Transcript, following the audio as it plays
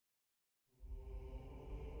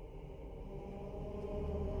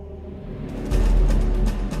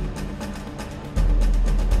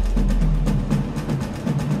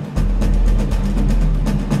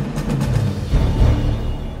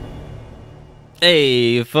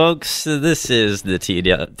Hey, folks, this is the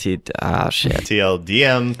TLDM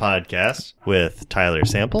podcast with Tyler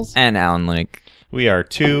Samples and Alan Lake. We are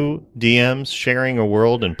two DMs sharing a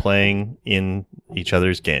world and playing in each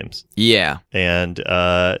other's games. Yeah. And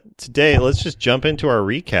today, let's just jump into our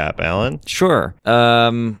recap, Alan. Sure.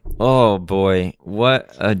 Oh boy,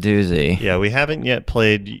 what a doozy. Yeah, we haven't yet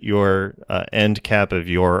played your end cap of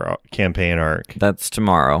your campaign arc. That's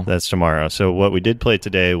tomorrow. So what we did play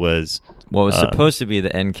today was what was supposed to be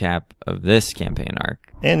the end cap of this campaign arc.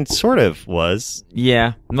 And sort of was.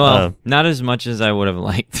 Yeah. Well, not as much as I would have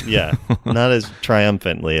liked. Yeah. Not as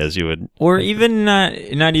triumphantly as you would. Or even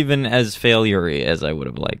not even as failure-y as I would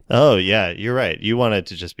have liked. Oh, yeah. You're right. You wanted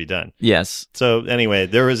to just be done. Yes. So anyway,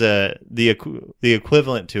 there was the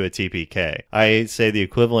equivalent to a TPK. I say the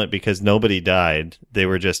equivalent because nobody died. They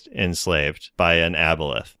were just enslaved by an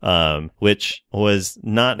aboleth, which was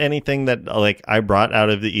not anything that I brought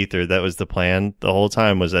out of the ether. That was the plan the whole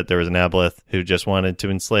time, was that there was an aboleth who just wanted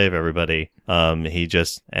to enslave everybody. He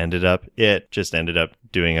just ended up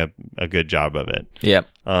doing a good job of it. Yep.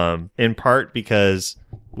 In part because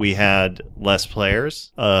we had less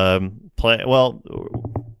players. We only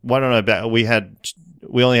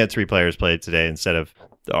had 3 players play today instead of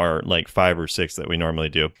our 5 or 6 that we normally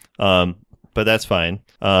do. But that's fine.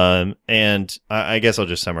 And I guess I'll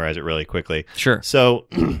just summarize it really quickly. Sure. So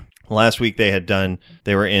last week they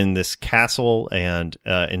were in this castle and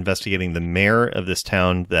investigating the mayor of this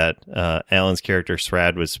town that Alan's character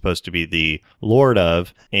Srad was supposed to be the lord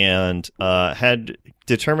of, and had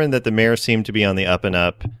determined that the mayor seemed to be on the up and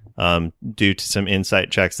up due to some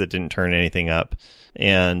insight checks that didn't turn anything up.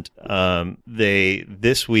 And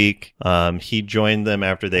this week he joined them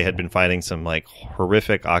after they had been fighting some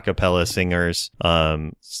horrific a cappella singers, a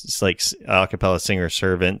cappella singer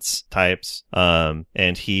servants types,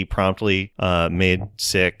 and he promptly made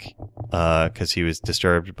sick because he was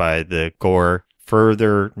disturbed by the gore,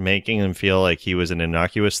 further making him feel like he was an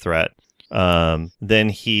innocuous threat. Then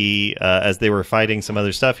he as they were fighting some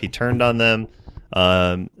other stuff, he turned on them.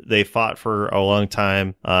 They fought for a long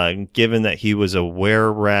time. Given that he was a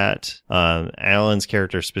were-rat, Alan's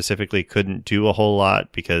character specifically couldn't do a whole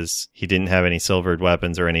lot because he didn't have any silvered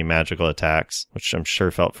weapons or any magical attacks, which I'm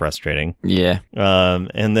sure felt frustrating. Yeah.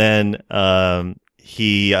 And then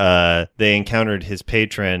they encountered his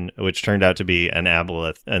patron, which turned out to be an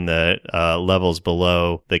aboleth in the levels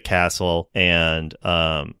below the castle, and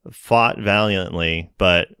fought valiantly,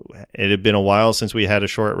 but it had been a while since we had a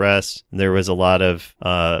short rest. There was a lot of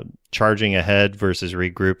charging ahead versus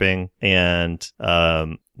regrouping, and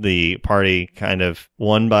the party kind of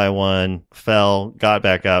one by one got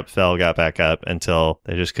back up until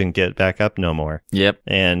they just couldn't get back up no more. Yep.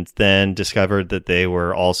 And then discovered that they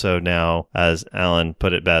were also now, as Alan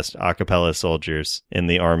put it best, a cappella soldiers in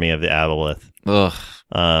the army of the aboleth. Ugh.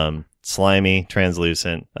 Slimy,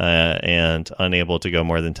 translucent, and unable to go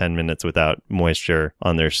more than 10 minutes without moisture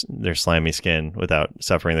on their slimy skin without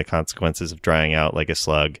suffering the consequences of drying out like a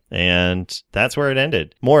slug. And that's where it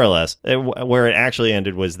ended, more or less. Where it actually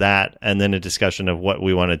ended was that, and then a discussion of what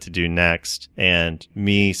we wanted to do next, and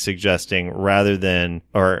me suggesting we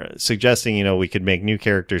could make new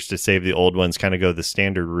characters to save the old ones, kind of go the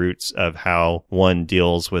standard routes of how one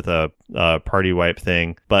deals with a party wipe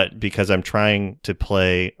thing. But because I'm trying to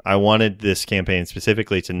play, I wanted this campaign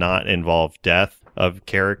specifically to not involve death of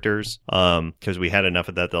characters, because we had enough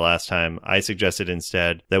of that the last time. I suggested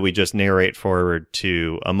instead that we just narrate forward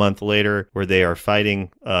to a month later where they are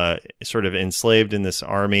fighting sort of enslaved in this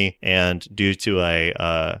army, and due to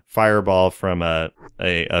a fireball from a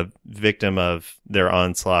victim of their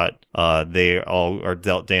onslaught, they all are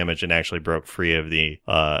dealt damage and actually broke free of the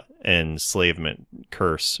enslavement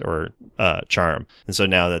curse or charm. And so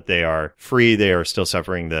now that they are free, they are still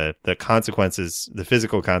suffering the consequences, the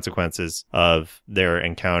physical consequences of their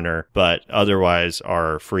encounter, but otherwise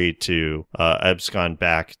are free to abscond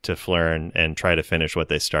back to Flern and try to finish what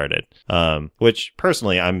they started, which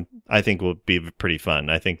personally I think will be pretty fun.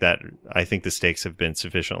 I think the stakes have been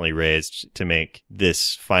sufficiently raised to make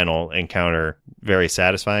this final encounter very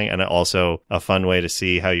satisfying, and also a fun way to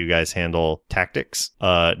see how you guys handle tactics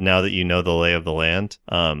now that you know the lay of the land.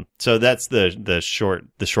 So that's the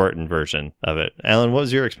shortened version of it. Alan, what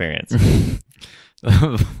was your experience?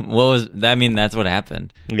 That's what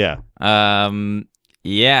happened. Yeah.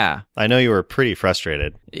 Yeah. I know you were pretty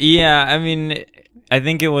frustrated. Yeah, I mean, I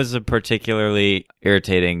think it was a particularly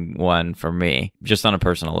irritating one for me, just on a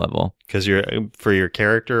personal level. Because for your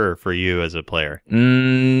character or for you as a player?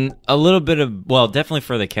 A little bit of, definitely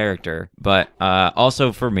for the character, but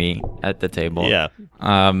also for me at the table. Yeah.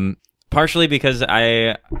 partially because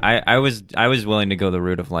I was willing to go the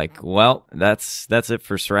route of like, well, that's it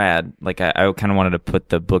for Srad. Like I kind of wanted to put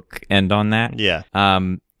the book end on that. Yeah.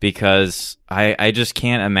 Because I just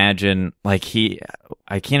can't imagine I can't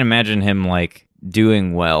imagine him like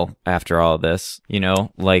doing well after all this, you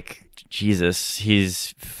know, like Jesus, he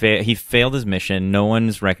failed his mission. No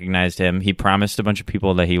one's recognized him. He promised a bunch of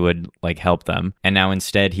people that he would like help them, and now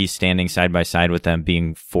instead he's standing side by side with them,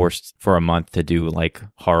 being forced for a month to do like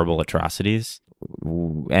horrible atrocities,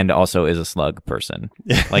 and also is a slug person.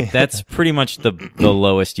 Like that's pretty much the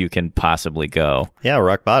lowest you can possibly go. Yeah,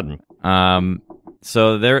 rock bottom.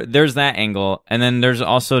 So there's that angle, and then there's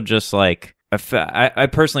also just like I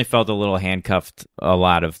personally felt a little handcuffed a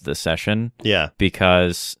lot of the session. Yeah.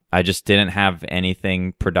 Because I just didn't have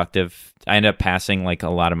anything productive. I ended up passing like a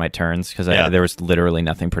lot of my turns because there was literally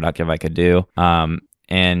nothing productive I could do.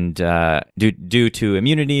 And due to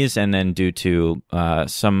immunities, and then due to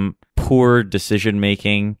some poor decision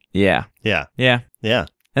making. Yeah. Yeah. Yeah. Yeah.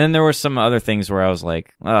 And then there were some other things where I was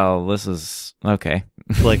like, oh, this is okay.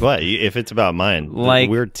 Like what? If it's about mine, like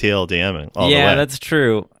we're TLDMing all the way. Yeah, that's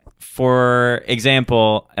true. For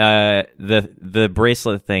example, the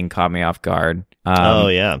bracelet thing caught me off guard. Oh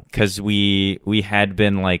yeah, because we had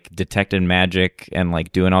been like detecting magic and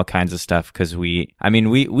like doing all kinds of stuff. Because we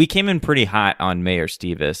came in pretty hot on Mayor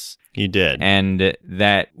Stevis. You did, and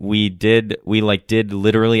that we did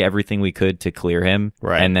literally everything we could to clear him.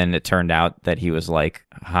 Right, and then it turned out that he was like,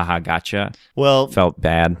 haha, gotcha. Well, felt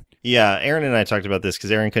bad. Yeah, Erin and I talked about this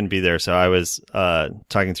because Erin couldn't be there, so I was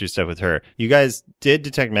talking through stuff with her. You guys did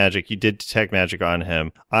detect magic. You did detect magic on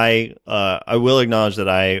him. I will acknowledge that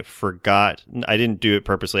I forgot. I didn't do it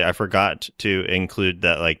purposely. I forgot to include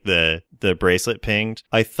that, like the bracelet pinged.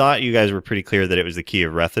 I thought you guys were pretty clear that it was the key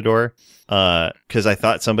of Rethador, because I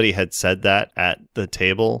thought somebody had said that at the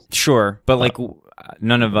table. Sure, but like.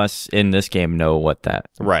 None of us in this game know what that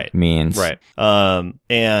means. Right.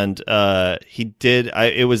 And he did.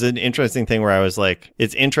 It was an interesting thing where I was like,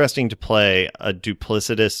 it's interesting to play a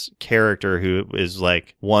duplicitous character who is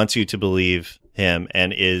like, wants you to believe him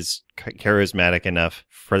and is charismatic enough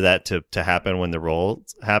for that to happen when the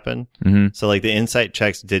rolls happen. Mm-hmm. So like the insight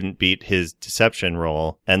checks didn't beat his deception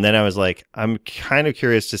roll. And then I was like, I'm kind of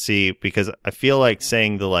curious to see, because I feel like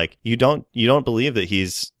saying the like, you don't believe that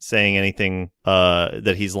he's saying anything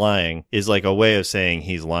that he's lying is like a way of saying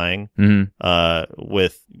he's lying. Mm-hmm.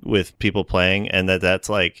 With people playing, and that's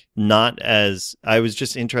like not as. I was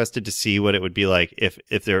just interested to see what it would be like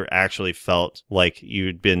if there actually felt like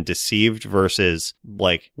you'd been deceived versus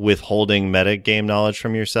like withholding meta game knowledge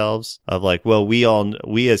from yourselves of like, well,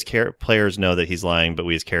 we as players know that he's lying, but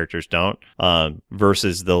we as characters don't,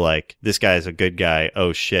 versus the like, this guy is a good guy,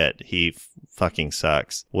 oh shit, he fucking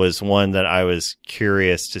sucks, was one that I was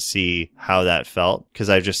curious to see how that felt, because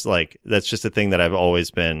I just like, that's just a thing that I've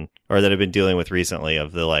always been, or that I've been dealing with recently,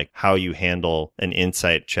 of the like how you handle an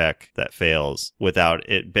insight check that fails without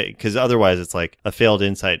it, because otherwise it's like a failed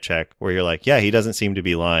insight check where you're like, yeah, he doesn't seem to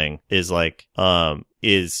be lying, is like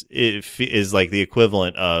is like the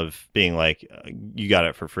equivalent of being like, you got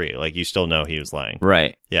it for free, like you still know he was lying.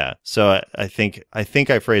 Right. Yeah. So I think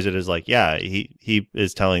I phrase it as like, yeah, he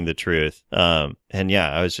is telling the truth. And yeah,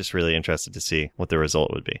 I was just really interested to see what the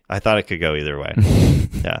result would be. I thought it could go either way.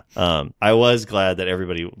 Yeah. I was glad that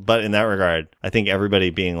everybody, but in that regard, I think everybody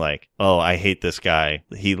being like, oh, I hate this guy.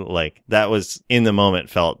 He like, that was in the moment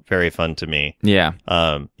felt very fun to me. Yeah.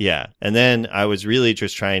 Yeah. And then I was really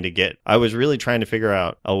just trying to figure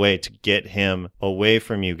out a way to get him away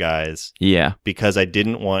from you guys. Yeah. Because I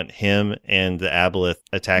didn't want him and the aboleth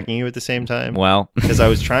attacking you at the same time. Well, because I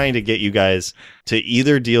was trying to get you guys to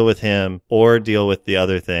either deal with him or deal with the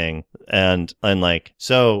other thing. And like,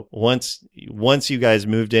 so once you guys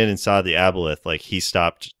moved in and saw the aboleth, like he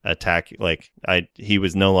stopped attacking, like he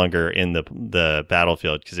was no longer in the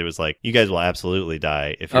battlefield, because it was like, you guys will absolutely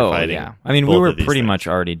die if you're fighting. Yeah. I mean, we were pretty much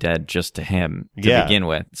already dead just to him to begin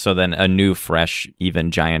with. So then a new, fresh,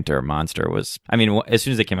 even gianter monster was, I mean, as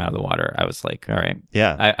soon as they came out of the water, I was like, all right.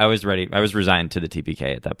 Yeah. I was ready. I was resigned to the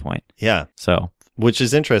TPK at that point. Yeah. So. Which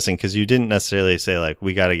is interesting, because you didn't necessarily say like,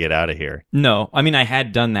 we got to get out of here. No, I mean, I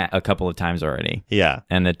had done that a couple of times already. Yeah.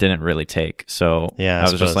 And it didn't really take. So yeah,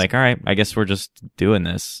 I was just like, all right, I guess we're just doing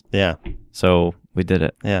this. Yeah. So we did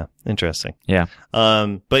it. Yeah. Interesting. Yeah.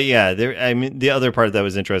 But yeah, I mean, the other part that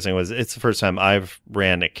was interesting was it's the first time I've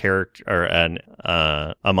ran a character or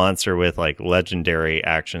a monster with like legendary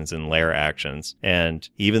actions and lair actions. And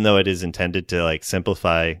even though it is intended to like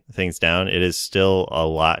simplify things down, it is still a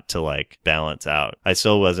lot to like balance out. I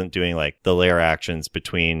still wasn't doing like the lair actions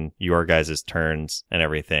between your guys' turns and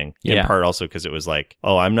everything. In part also because it was like,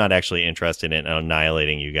 oh, I'm not actually interested in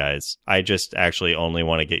annihilating you guys. I just actually only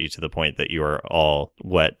want to get you to the point that you are all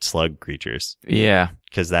wet slug creatures. Yeah.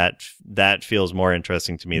 Because that feels more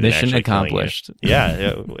interesting to me than mission actually accomplished.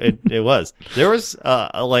 Yeah, it was. There was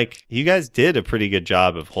like you guys did a pretty good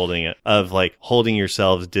job of holding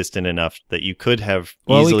yourselves distant enough that you could have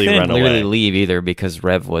easily run away. We couldn't literally leave either because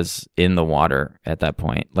Rev was in the water at that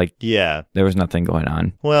point. Like, yeah, there was nothing going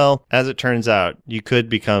on. Well, as it turns out, you could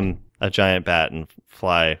become a giant bat and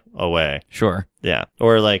fly away. Sure. Yeah.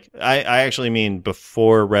 Or like, I actually mean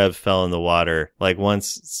before Rev fell in the water, like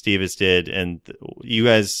once Stevis did and you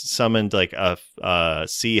guys summoned like a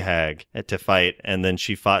sea hag to fight and then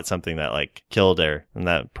she fought something that like killed her. And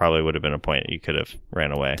that probably would have been a point you could have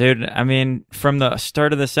ran away. Dude, I mean, from the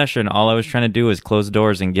start of the session, all I was trying to do was close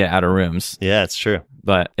doors and get out of rooms. Yeah, it's true.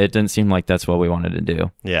 But it didn't seem like that's what we wanted to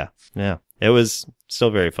do. Yeah. Yeah. It was still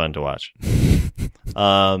very fun to watch.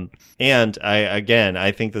 And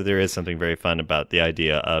I think that there is something very fun about the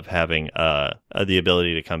idea of having the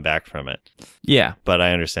ability to come back from it. Yeah. But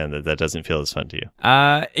I understand that doesn't feel as fun to you.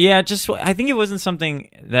 Yeah, I think it wasn't something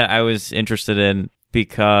that I was interested in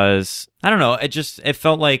because I don't know, it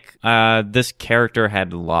felt like this character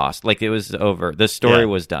had lost. Like it was over. The story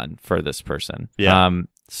was done for this person. Yeah.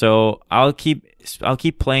 So I'll keep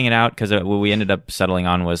playing it out because what we ended up settling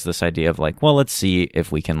on was this idea of like, well, let's see if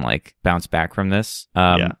we can like bounce back from this.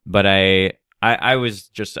 But I was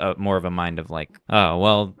just more of a mind of like, oh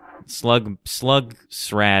well, Slug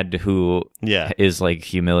Srad who is like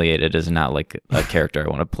humiliated is not like a character I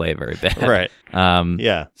want to play very bad. Right.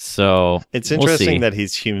 Yeah. So it's interesting that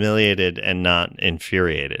he's humiliated and not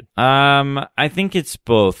infuriated. I think it's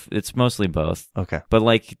both. It's mostly both. Okay. But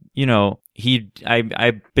like, you know,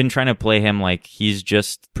 I've been trying to play him like he's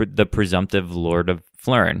just the presumptive Lord of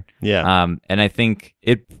Flern. Yeah. And I think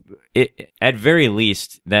it at very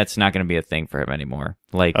least that's not going to be a thing for him anymore.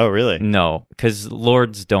 Like, oh really? No, because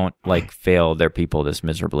lords don't like fail their people this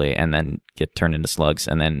miserably and then get turned into slugs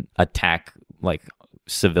and then attack like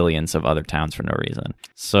civilians of other towns for no reason.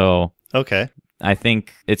 So okay, I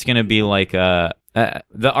think it's going to be like the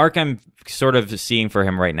arc I'm sort of seeing for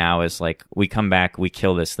him right now is like we come back, we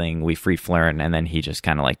kill this thing, we free Flern, and then he just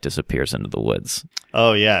kind of like disappears into the woods.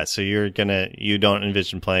 Oh yeah, so you don't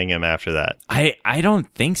envision playing him after that? I don't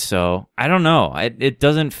think so. I don't know. It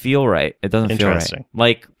doesn't feel right. It doesn't feel right.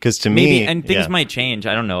 Like, because to maybe, me, and things might change.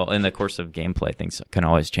 I don't know. In the course of gameplay, things can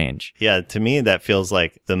always change. Yeah, to me that feels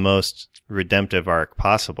like the most redemptive arc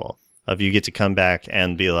possible. Of you get to come back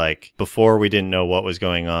and be like, before we didn't know what was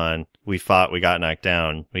going on, we fought, we got knocked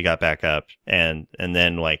down, we got back up, and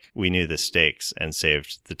then like we knew the stakes and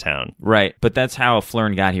saved the town. Right, but that's how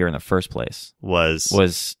Flern got here in the first place. Was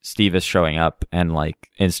Stevis showing up and like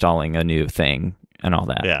installing a new thing and all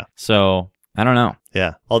that. Yeah. So I don't know.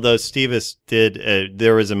 Yeah. Although Stevis did,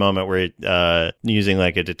 there was a moment where using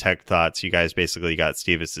like a detect thoughts, you guys basically got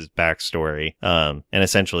Stevis's backstory. And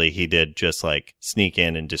essentially he did just like sneak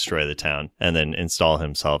in and destroy the town and then install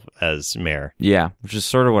himself as mayor. Yeah, which is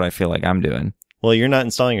sort of what I feel like I'm doing. Well, you're not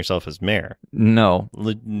installing yourself as mayor. No.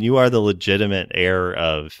 You are the legitimate heir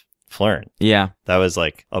of Flern. Yeah. That was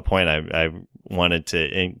like a point I wanted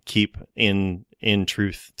to keep in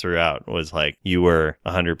truth throughout, was like you were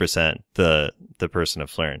 100% the person of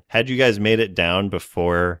Flern. Had you guys made it down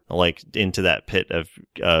before, like into that pit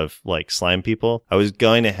of like slime people, I was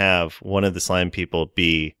going to have one of the slime people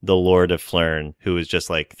be the Lord of Flern, who was just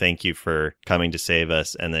like, thank you for coming to save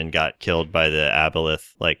us, and then got killed by the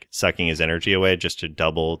aboleth, like sucking his energy away, just to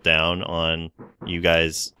double down on you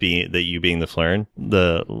guys being the Flern,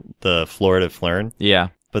 the Lord of Flern. Yeah.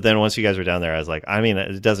 But then once you guys were down there, I was like, I mean,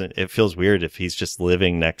 it feels weird if he's just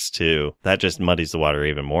living next to, that just muddies the water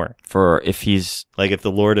even more. For if he's like, if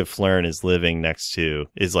the Lord of Flern is living next to,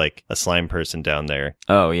 is like a slime person down there.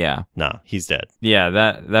 Oh, yeah. No, he's dead. Yeah,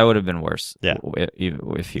 that would have been worse. Yeah.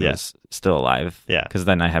 If he was still alive. Yeah. Because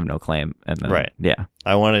then I have no claim. And then, right. Yeah.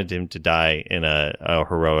 I wanted him to die in a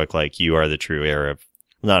heroic, like, you are the true heir of,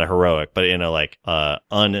 not a heroic, but in a like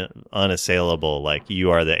unassailable, like,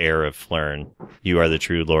 you are the heir of Flern. You are the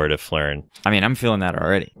true Lord of Flern. I mean, I'm feeling that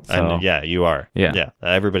already. So. Yeah, you are. Yeah. Yeah.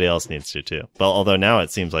 Everybody else needs to too. But although now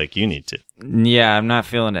it seems like you need to. Yeah, I'm not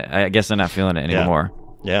feeling it. I guess I'm not feeling it anymore.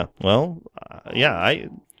 Yeah. Well,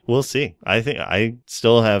 we'll see. I think I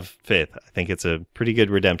still have faith. I think it's a pretty good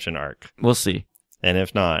redemption arc. We'll see. And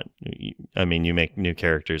if not, I mean, you make new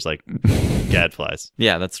characters like gadflies.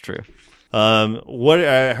 Yeah, that's true. How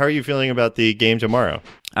are you feeling about the game tomorrow?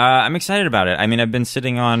 I'm excited about it. I mean, I've been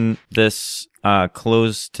sitting on this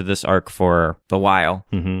close to this arc for a while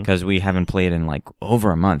because we haven't played in like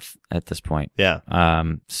over a month at this point. Yeah.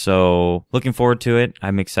 So looking forward to it.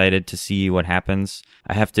 I'm excited to see what happens.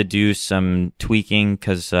 I have to do some tweaking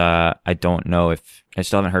because I don't know if I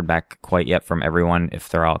still haven't heard back quite yet from everyone if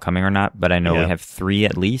they're all coming or not, but I know we have 3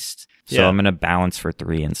 at least. So I'm going to balance for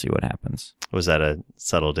 3 and see what happens. Was that a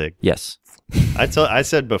subtle dig? Yes. I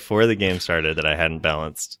said before the game started that I hadn't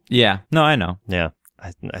balanced. Yeah. No, I know. Yeah.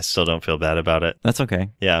 I still don't feel bad about it. That's okay.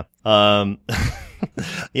 Yeah.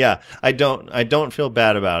 Yeah. I don't feel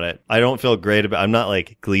bad about it. I don't feel great about. I'm not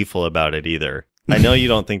like gleeful about it either. I know you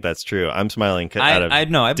don't think that's true. I'm smiling out of I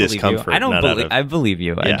believe discomfort. you. I believe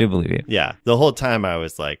you. Yeah. I do believe you. Yeah. The whole time I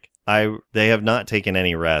was like, they have not taken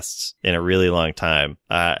any rests in a really long time.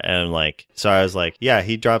 And like, so I was like, yeah,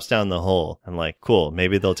 he drops down the hole. I'm like, cool.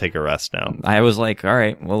 Maybe they'll take a rest now. I was like, all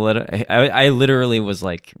right, well, I literally was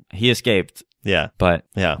like, he escaped. Yeah. But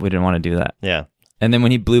yeah, we didn't want to do that. Yeah. And then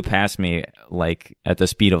when he blew past me, like at the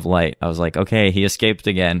speed of light, I was like, okay, he escaped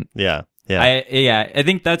again. Yeah. Yeah. I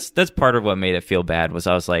think that's part of what made it feel bad was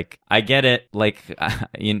I was like, I get it. Like,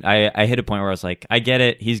 I hit a point where I was like, I get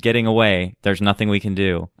it. He's getting away. There's nothing we can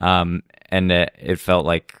do. And it felt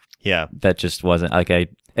like, that just wasn't like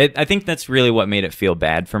I think that's really what made it feel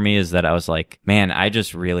bad for me is that I was like, man, I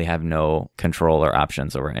just really have no control or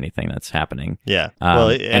options over anything that's happening. Yeah.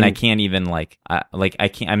 And I can't even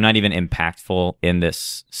I'm not even impactful in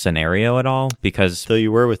this scenario at all because. So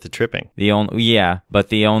you were with the tripping. I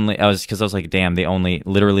was like, damn,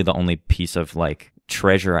 literally the only piece of like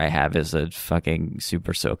treasure I have is a fucking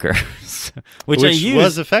super soaker, which I used.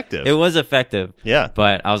 Was effective. It was effective. Yeah.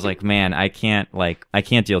 But I was like, man, I can't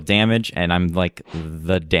deal damage, and I'm like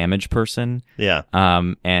the damage person. Yeah.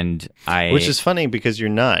 Which is funny because you're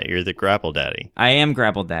the grapple daddy. I am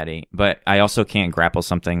grapple daddy, but I also can't grapple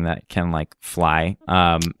something that can like fly.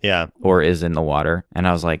 Or is in the water, and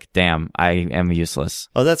I was like, damn, I am useless.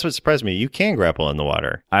 Oh, that's what surprised me. You can grapple in the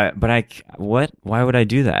water. What? Why would I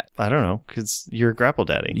do that? I don't know, because you're grapple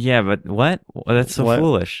daddy. Yeah, but what? Well, that's so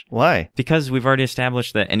foolish. Why? Because we've already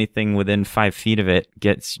established that anything within 5 feet of it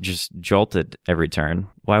gets just jolted every turn.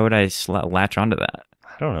 Why would I latch onto that?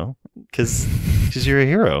 I don't know. Because you're a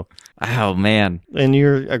hero. Oh, man. And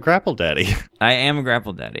you're a grapple daddy. I am a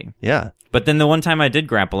grapple daddy. Yeah. But then the one time I did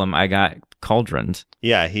grapple him, I got cauldroned.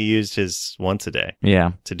 Yeah, he used his once a day.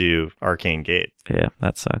 Yeah. To do Arcane Gate. Yeah,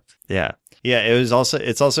 that sucked. Yeah. Yeah, it's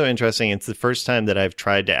also interesting. It's the first time that I've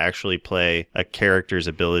tried to actually play a character's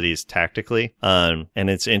abilities tactically. And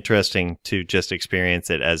it's interesting to just experience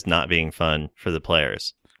it as not being fun for the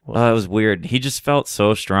players. Well, it was weird. He just felt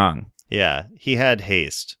so strong. Yeah, he had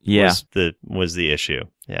haste. Yeah. Was the issue.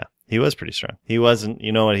 Yeah. He was pretty strong. He wasn't,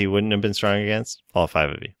 you know what he wouldn't have been strong against? All 5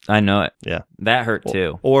 of you. I know it. Yeah. That hurt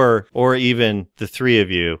too. Or even the 3 of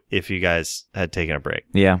you if you guys had taken a break.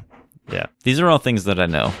 Yeah. Yeah. These are all things that I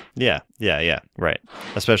know. Yeah. Right.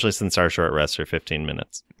 Especially since our short rests are 15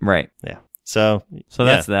 minutes. Right. Yeah. So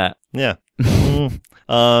that's that. Yeah.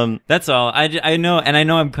 That's all. I know, and I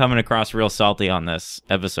know I'm coming across real salty on this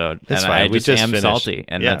episode. That's and fine. I just am salty,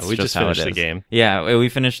 and that's we just just how finished it is. the game. Yeah, we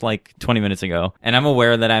finished like 20 minutes ago, and I'm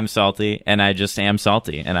aware that I'm salty, and I just am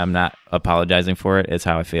salty, and I'm not apologizing for it. It's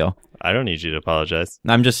how I feel. I don't need you to apologize.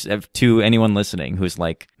 I'm just, to anyone listening who's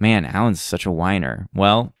like, man, Alan's such a whiner.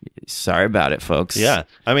 Well, sorry about it, folks. Yeah.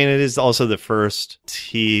 I mean, it is also the first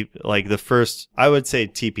I would say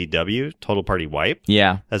TPW, Total Party Wipe.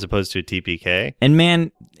 Yeah. As opposed to a TPK. And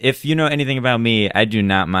man, if you know anything about me, I do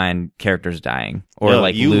not mind characters dying or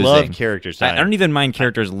you losing. Love characters dying. I don't even mind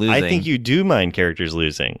characters losing. I think you do mind characters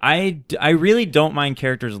losing. I really don't mind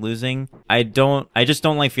characters losing. I just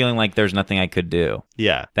don't like feeling like there's nothing I could do.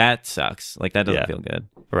 Yeah. That sucks. Like that doesn't feel good.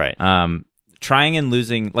 Right. Trying and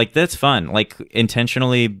losing, like that's fun. Like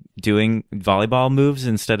intentionally doing volleyball moves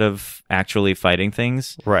instead of actually fighting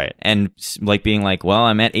things. Right. And like being like, well,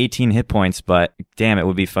 I'm at 18 hit points, but damn, it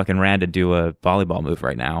would be fucking rad to do a volleyball move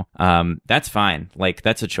right now. That's fine. Like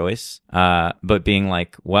that's a choice. But being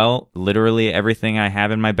like, well, literally everything I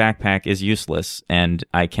have in my backpack is useless and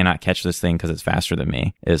I cannot catch this thing because it's faster than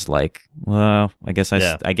me is like, well, I guess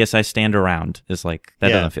I stand around is like, that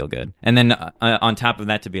doesn't feel good. And then on top of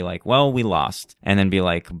that to be like, well, we lost. And then be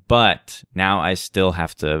like, but now I still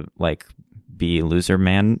have to like be loser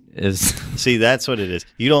man is. See, that's what it is.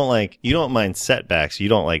 You don't mind setbacks. You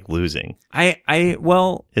don't like losing.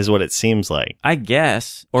 Well, is what it seems like. I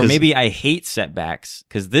guess, or maybe I hate setbacks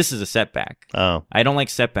because this is a setback. Oh, I don't like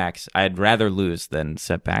setbacks. I'd rather lose than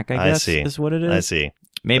setback. I guess is what it is. I see.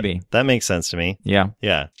 Maybe that makes sense to me. Yeah.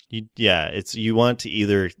 It's you want to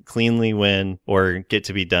either cleanly win or get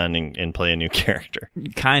to be done and play a new character.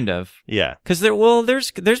 Kind of. Yeah. Because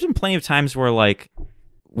there's been plenty of times where like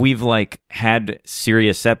we've like had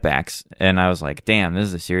serious setbacks, and I was like, damn, this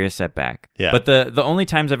is a serious setback. Yeah. But the only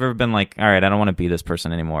times I've ever been like, all right, I don't want to be this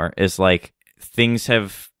person anymore, is like things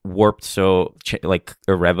have warped so like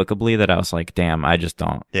irrevocably that I was like, damn, I just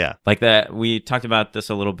don't. Yeah. Like that. We talked about this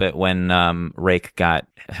a little bit when Rake got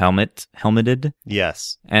helmeted.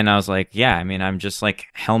 Yes. And I was like, yeah, I mean, I'm just like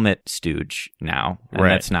helmet stooge now. And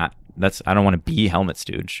right. I don't want to be helmet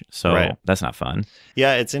stooge. So right. That's not fun.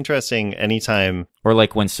 Yeah. It's interesting anytime. Or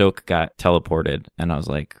like when Soak got teleported and I was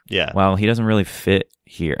like, yeah, well, he doesn't really fit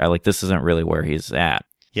here. This isn't really where he's at.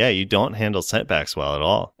 Yeah, you don't handle setbacks well at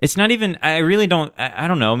all. It's not even, I really don't, I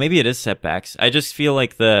don't know, maybe it is setbacks. I just feel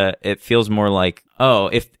like it feels more like, oh,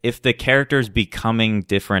 if the character's becoming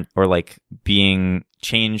different or like being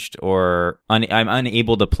changed or I'm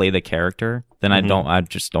unable to play the character, then I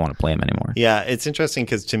just don't want to play him anymore. Yeah, it's interesting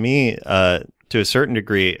because to me, to a certain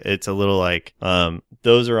degree, it's a little like,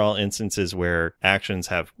 those are all instances where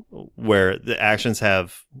the actions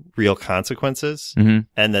have real consequences,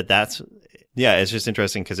 and that's. Yeah, it's just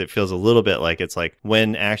interesting because it feels a little bit like it's like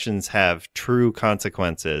when actions have true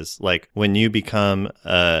consequences, like when you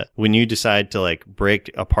when you decide to like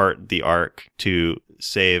break apart the arc to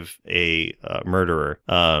save a murderer.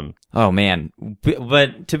 Oh man,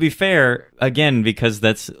 but to be fair, again, because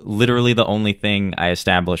that's literally the only thing I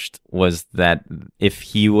established was that if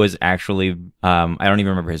he was actually, I don't even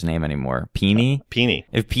remember his name anymore, Peony? Peony.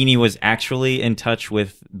 If Peony was actually in touch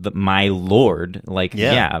with my lord, like,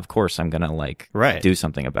 yeah, of course I'm gonna like do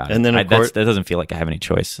something about it. And then that doesn't feel like I have any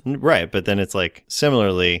choice. Right, but then it's like,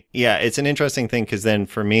 similarly, yeah, it's an interesting thing because then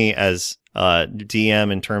for me as DM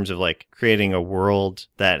in terms of like creating a world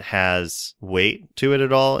that has weight to it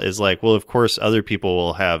at all is like, well, of course other people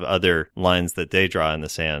will have other lines that they draw in the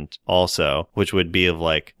sand also, which would be of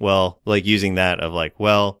like, well, like using that of like,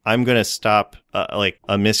 well, I'm going to stop like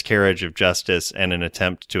a miscarriage of justice and an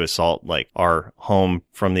attempt to assault like our home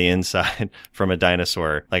from the inside from a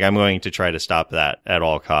dinosaur. Like I'm going to try to stop that at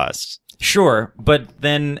all costs. Sure, but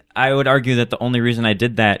then I would argue that the only reason I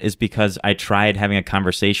did that is because I tried having a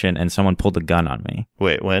conversation and someone pulled a gun on me.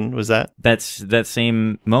 Wait, when was that? That's that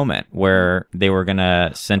same moment where they were going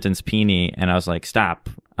to sentence Peony and I was like,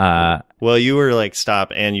 stop. Well, you were like,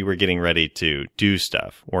 stop, and you were getting ready to do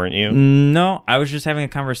stuff, weren't you? No, I was just having a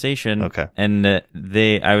conversation. Okay. And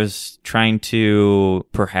I was trying to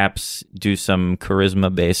perhaps do some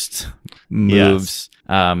charisma-based moves.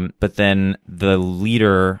 Yes. But then the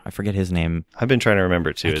leader, I forget his name. I've been trying to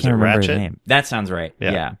remember too. Is it remember Ratchet? His name. That sounds right.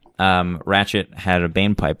 Yeah. Ratchet had a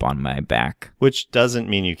bane pipe on my back. Which doesn't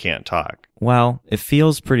mean you can't talk. Well, it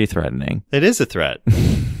feels pretty threatening. It is a threat.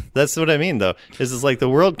 That's what I mean, though. Is like the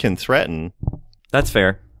world can threaten. That's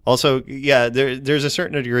fair. Also, yeah, there's a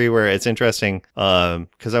certain degree where it's interesting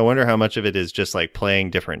because I wonder how much of it is just like playing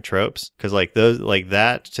different tropes. Because like those, like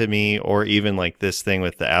that to me, or even like this thing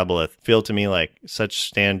with the aboleth, feel to me like such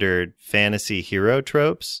standard fantasy hero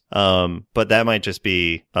tropes. But that might just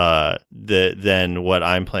be then what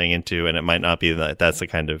I'm playing into, and it might not be that that's the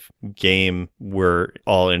kind of game we're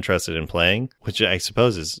all interested in playing, which I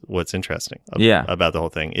suppose is what's interesting. About the whole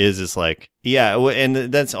thing is like. Yeah, and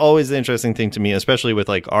that's always the interesting thing to me, especially with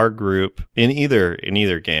like our group in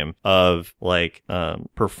either game of like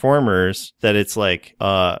performers, that it's like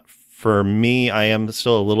for me, I am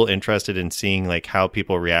still a little interested in seeing like how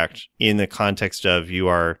people react in the context of you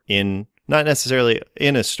are in not necessarily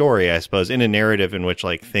in a story, I suppose, in a narrative in which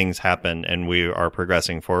like things happen and we are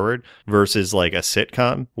progressing forward versus like a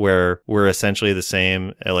sitcom where we're essentially the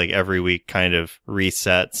same, like every week kind of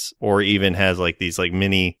resets or even has like these like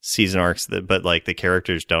mini season arcs but like the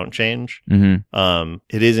characters don't change. Mm-hmm.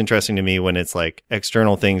 It is interesting to me when it's like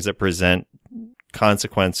external things that present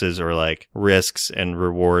consequences or like risks and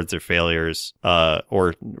rewards or failures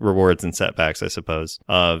or rewards and setbacks, I suppose,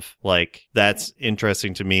 of like that's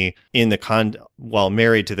interesting to me in the while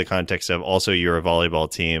married to the context of also you're a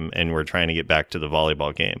volleyball team and we're trying to get back to the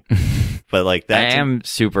volleyball game. But like that, I am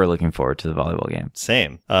super looking forward to the volleyball game.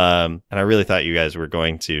 Same. And I really thought you guys were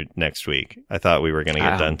going to next week. I thought we were going to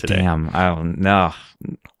get done today. Damn, I don't know.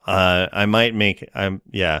 I might make. I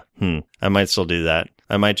might still do that.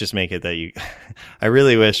 I might just make it that you. I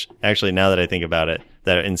really wish, actually, now that I think about it,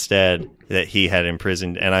 that instead that he had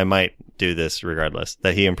imprisoned, and I might do this regardless,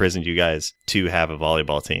 that he imprisoned you guys to have a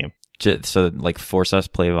volleyball team. So like force us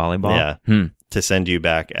play volleyball? Yeah. To send you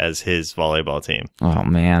back as his volleyball team. Oh,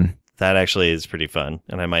 man. That actually is pretty fun,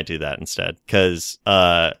 and I might do that instead. Because,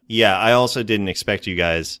 I also didn't expect you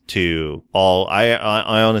guys to all... I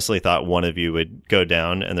honestly thought one of you would go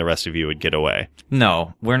down and the rest of you would get away.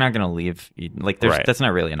 No, we're not going to leave. Like, that's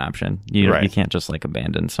not really an option. You can't just, like,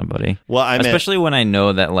 abandon somebody. Well, especially when I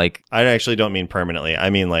know that, like... I actually don't mean permanently. I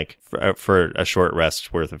mean, like, for a short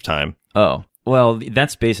rest worth of time. Oh. Well,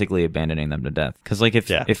 that's basically abandoning them to death. Because, like,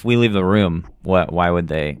 if we leave the room, why would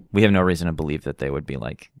they... We have no reason to believe that they would be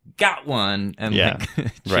like... Got one, and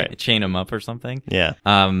like chain them up or something. Yeah.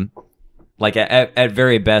 Like at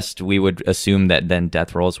very best, we would assume that then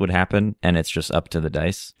death rolls would happen, and it's just up to the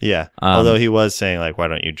dice. Yeah. Although he was saying like, why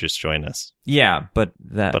don't you just join us? Yeah, but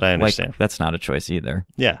I understand. Like, that's not a choice either.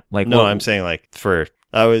 Yeah. Like I'm saying like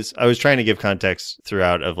I was trying to give context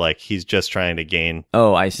throughout of like he's just trying to gain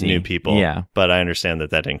I see new people. Yeah. But I understand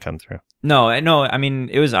that didn't come through. No, I mean,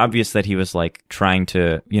 it was obvious that he was like trying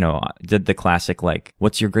to, did the classic like,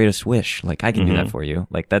 what's your greatest wish? Like, I can do that for you.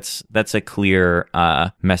 Like, that's a clear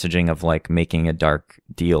messaging of like making a dark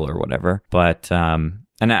deal or whatever. But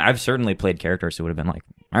and I've certainly played characters who would have been like,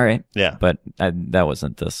 all right. Yeah. But that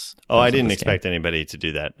wasn't this. I didn't expect anybody to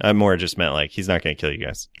do that. I more just meant like he's not going to kill you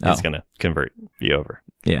guys. He's going to convert you over.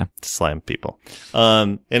 Yeah. Slime people.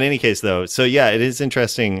 In any case, though, so yeah, it is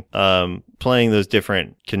interesting playing those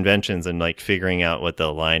different conventions and like figuring out what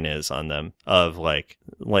the line is on them of like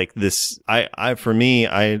this. For me,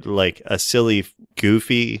 I like a silly,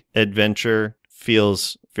 goofy adventure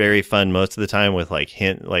feels very fun most of the time with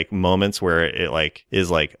like moments where it like is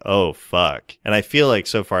like, oh fuck. And I feel like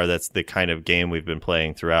so far that's the kind of game we've been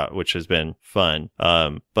playing throughout, which has been fun.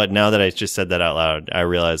 But now that I just said that out loud, I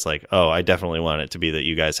realize like, oh, I definitely want it to be that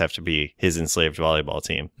you guys have to be his enslaved volleyball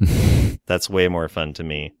team. That's way more fun to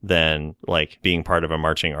me than like being part of a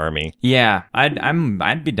marching army. Yeah,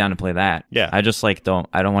 I'd be down to play that. Yeah, I just like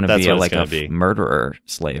I don't want to be a murderer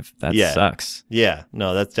slave. That sucks. Yeah,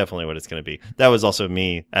 no, that's definitely what it's going to be. That was also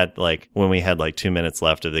me at like when we had like 2 minutes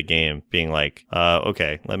left of the game, being like,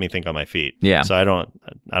 okay, let me think on my feet. Yeah. So I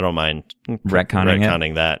don't mind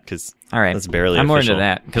retconning that because. All right, that's barely. I'm official. more into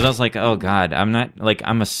that because I was like, "Oh God, I'm not like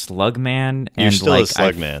I'm a slug man." You're and still like, a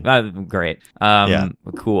slug man. Great.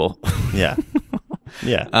 Cool. Yeah.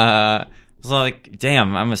 Yeah. So like,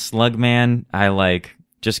 damn, I'm a slug man. I like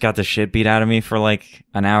just got the shit beat out of me for like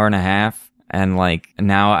an hour and a half, and like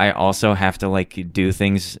now I also have to like do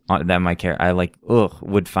things that my I like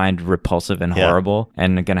would find repulsive and horrible,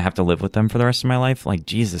 and I'm gonna have to live with them for the rest of my life. Like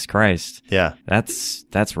Jesus Christ. Yeah.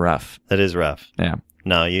 That's rough. That is rough. Yeah.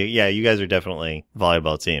 No, you guys are definitely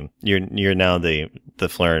volleyball team. You're now the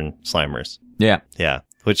Flern Slimers. Yeah. Yeah.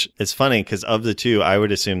 Which is funny because of the two, I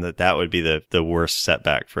would assume that would be the worst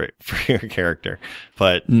setback for your character.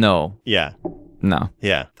 But no. Yeah. No.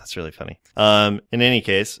 Yeah, that's really funny. In any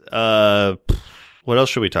case, what else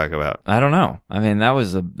should we talk about? I don't know. I mean, that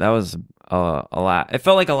was a lot. It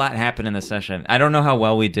felt like a lot happened in the session. I don't know how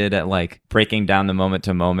well we did at like breaking down the moment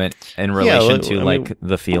to moment in relation to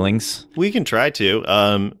the feelings. We can try to.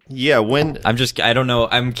 When I don't know.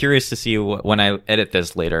 I'm curious to see when I edit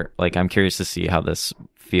this later. Like, I'm curious to see how this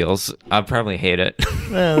feels. I'll probably hate it.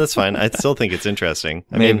 That's fine. I still think it's interesting.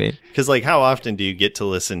 Maybe because like, how often do you get to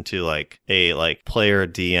listen to like a like player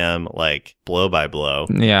DM like blow by blow?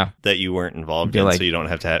 Yeah, that you weren't involved in, so you don't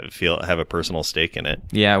have to have a personal stake in it.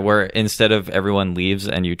 Yeah, where instead of everyone leaves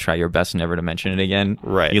and you try your best never to mention it again,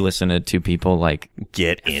 right? You listen to two people like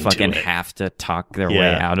get into fucking it. Have to talk their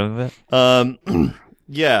way out of it.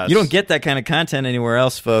 Yeah, you don't get that kind of content anywhere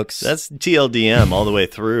else, folks. That's TLDM all the way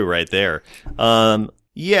through, right there.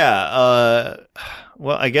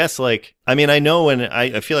 Well, I guess like I know when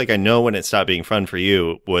I feel like I know when it stopped being fun for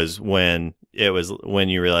you was when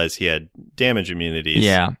you realized he had damage immunities.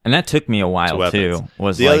 Yeah, and that took me a while too. I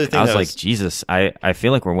was like, Jesus, I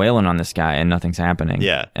feel like we're wailing on this guy and nothing's happening.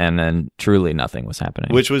 Yeah, and then truly nothing was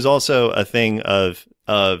happening. Which was also a thing of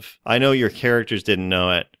I know your characters didn't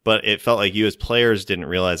know it, but it felt like you as players didn't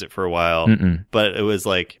realize it for a while. Mm-mm. But it was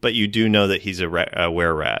like, but you do know that he's a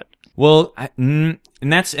were-rat. Well, and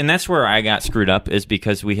that's where I got screwed up, is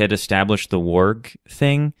because we had established the warg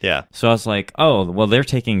thing. Yeah. So I was like, oh, well, they're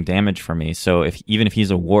taking damage from me. So even if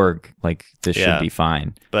he's a warg, like this should be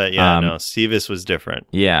fine. But no, Sevis was different.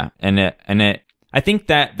 Yeah, and I think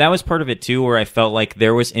that was part of it too, where I felt like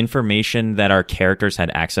there was information that our characters had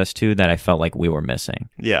access to that I felt like we were missing.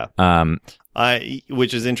 Yeah.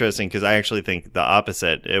 Which is interesting because I actually think the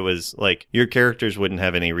opposite. It was like your characters wouldn't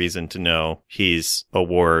have any reason to know he's a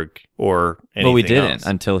warg or anything Well, we didn't else.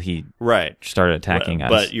 until he Right. started attacking us.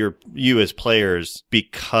 But you as players,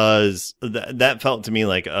 because that felt to me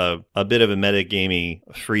like a bit of a metagamey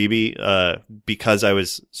freebie, because I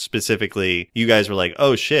was specifically, you guys were like,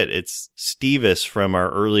 oh shit, it's Stevis from our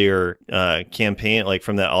earlier campaign, like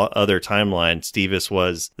from that other timeline. Stevis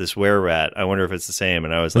was this were-rat. I wonder if it's the same.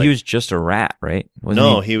 And I was Well, like, he was just a rat, right? Wasn't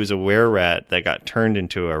no, he was a were-rat that got turned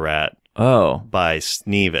into a rat Oh, by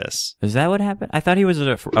Sneevis. is that what happened? I thought he was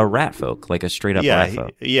a rat folk, like a straight up rat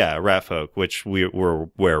folk. Rat folk, which we were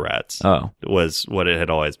were-rats. Oh, Was what it had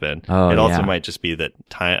always been. Oh, it also yeah. might just be that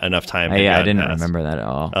enough time. I had didn't passed. remember that at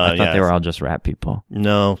all. I thought they were all just rat people.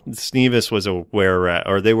 No, Sneevis was a were-rat,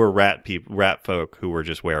 or they were rat folk who were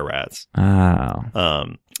just were-rats. Oh,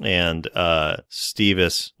 And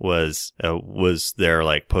Stevis was their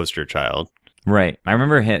like poster child. right. I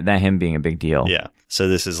remember him being a big deal. Yeah. So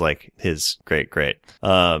this is like his great.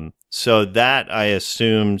 So that I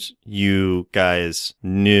assumed you guys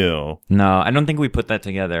knew. No, I don't think we put that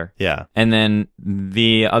together. Yeah. And then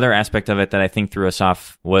the other aspect of it that I think threw us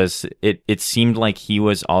off was it seemed like he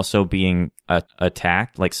was also being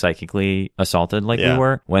attacked, like psychically assaulted like we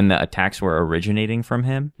were, when the attacks were originating from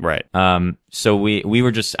him. Right. So we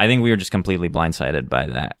were just, I think we were just completely blindsided by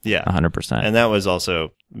that. Yeah. 100%. And that was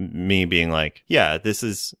also me being like, yeah, this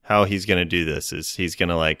is how he's going to do this, is he's going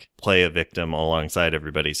to like play a victim alongside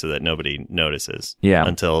everybody so that nobody notices. Yeah.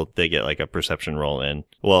 Until they get like a perception roll in.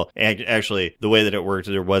 Well, actually, the way that it worked,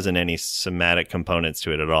 there wasn't any somatic components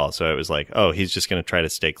to it at all. So it was like, oh, he's just going to try to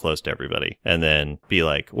stay close to everybody and then be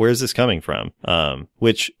like, where's this coming from?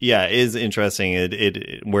 Which, yeah, is interesting.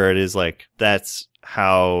 Where it is like, that's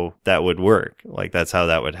how that would work. Like that's how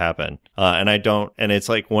that would happen. And it's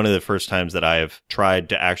like one of the first times that I have tried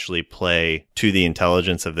to actually play to the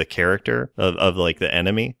intelligence of the character of like the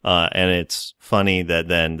enemy. And it's funny that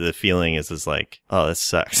then the feeling is like, oh, this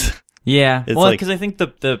sucks. Yeah. It's Well, like- because I think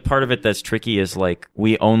the part of it that's tricky is like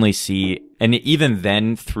we only see, and even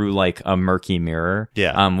then through like a murky mirror,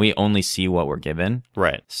 we only see what we're given.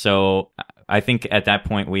 Right. So I think at that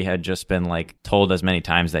point we had just been like told as many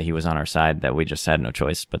times that he was on our side that we just had no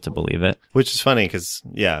choice but to believe it. Which is funny because,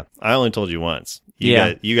 yeah, I only told you once.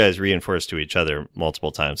 You guys reinforced to each other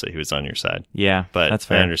multiple times that he was on your side. Yeah, But that's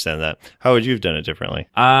fair. I understand that. How would you have done it differently?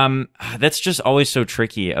 That's just always so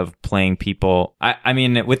tricky of playing people. I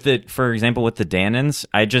mean, for example, with the Danons,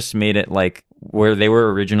 I just made it like where they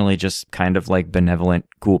were originally just kind of like benevolent,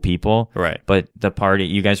 cool people. Right. But the party,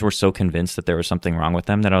 you guys were so convinced that there was something wrong with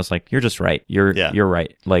them that I was like, you're just right. You're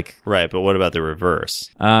right. Like, right. But what about the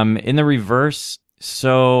reverse? in the reverse,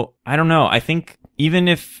 so I don't know. I think even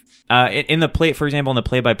if, in the play, for example, in the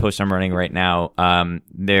play by post I'm running right now,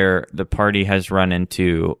 the party has run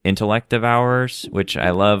into intellect devourers, which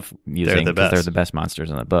I love using because they're the best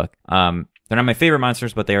monsters in the book. They're not my favorite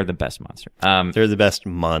monsters, but they are the best monster. They're the best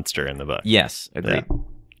monster in the book. Yes, agreed.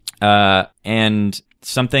 Yeah. And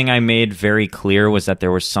something I made very clear was that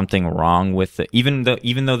there was something wrong with it, even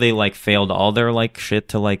though they like failed all their like shit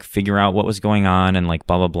to like figure out what was going on and like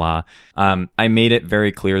blah blah blah. I made it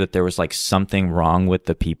very clear that there was like something wrong with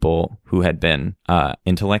the people who had been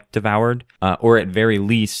intellect devoured, or at very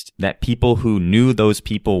least that people who knew those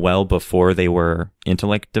people well before they were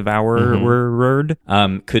intellect devoured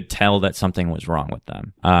could tell that something was wrong with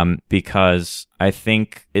them. Because I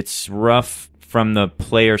think it's rough. From the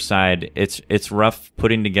player side, it's rough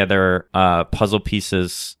putting together puzzle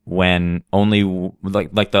pieces when only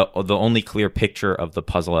like the only clear picture of the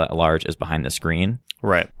puzzle at large is behind the screen.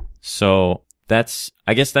 Right. So that's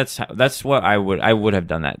what I would have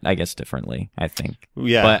done that, I guess, differently, I think.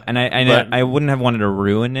 Yeah. But I wouldn't have wanted to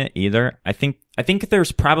ruin it either. I think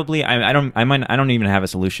there's probably I don't even have a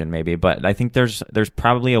solution maybe, but I think there's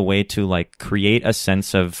probably a way to like create a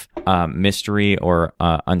sense of mystery or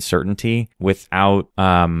uncertainty without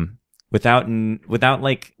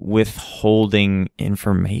like withholding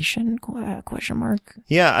information? Question mark.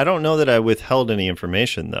 Yeah, I don't know that I withheld any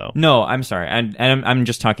information though. No, I'm sorry. I'm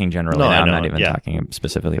just talking generally. No, now. I I'm know. not even talking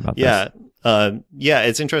specifically about this. Yeah,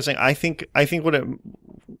 it's interesting. I think what it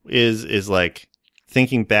is like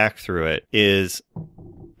thinking back through it is,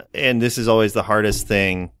 and this is always the hardest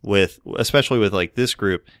thing especially with like this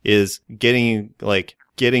group, is getting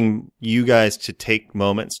you guys to take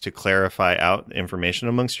moments to clarify out information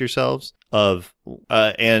amongst yourselves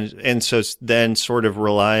and so then sort of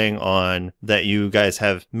relying on that you guys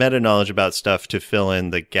have meta knowledge about stuff to fill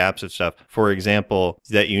in the gaps of stuff. For example,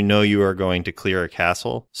 that you are going to clear a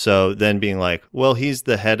castle. So then being like, well, he's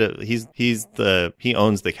the head of, he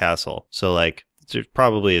owns the castle. So like, there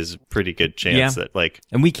probably is a pretty good chance that like,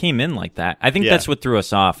 and we came in like that. I think Yeah. that's what threw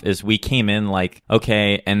us off is we came in like,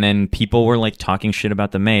 okay, and then people were like talking shit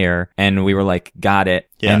about the mayor, and we were like, got it.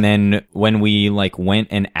 Yeah. And then when we like went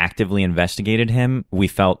and actively investigated him,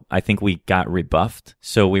 I think we got rebuffed.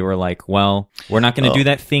 So we were like, well, we're not going to do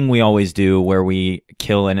that thing we always do where we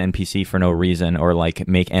kill an NPC for no reason or like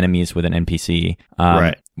make enemies with an NPC.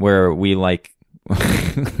 Right. Where we like,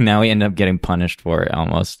 now we end up getting punished for it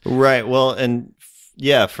almost. Right. Well, and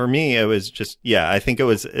yeah, for me, it was just, I think it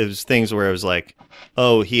was things where it was like,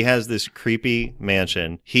 oh, he has this creepy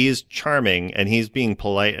mansion. He's charming and he's being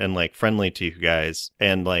polite and like friendly to you guys.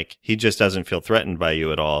 And like, he just doesn't feel threatened by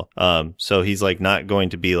you at all. So he's like not going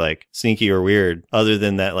to be like sneaky or weird other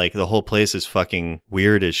than that, like the whole place is fucking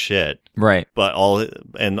weird as shit. Right. But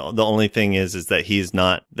the only thing is that he's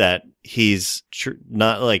not that. He's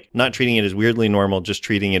not treating it as weirdly normal, just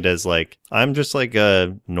treating it as like, I'm just like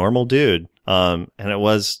a normal dude. And it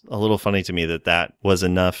was a little funny to me that was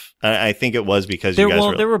enough. I think it was because there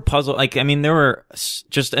were puzzle, like, I mean, there were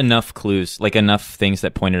just enough clues, like enough things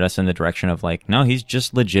that pointed us in the direction of like, no, he's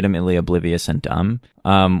just legitimately oblivious and dumb.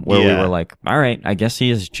 We were like, all right, I guess he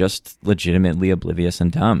is just legitimately oblivious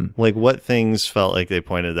and dumb. Like, what things felt like they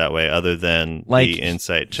pointed that way other than like the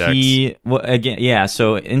insight checks?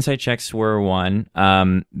 So insight checks were one,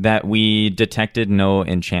 that we detected no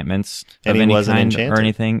enchantments of any kind or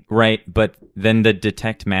anything. Right. But then the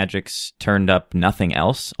detect magics turned up nothing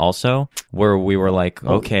else also, where we were like,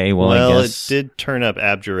 okay, well, I guess it did turn up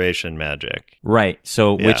abjuration magic. Right.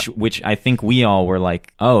 So which I think we all were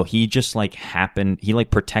like, oh, he just like he like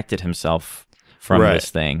protected himself from this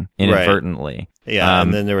thing inadvertently. Right. Yeah,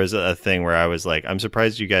 and then there was a thing where I was like, I'm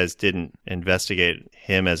surprised you guys didn't investigate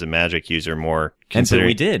him as a magic user more. And so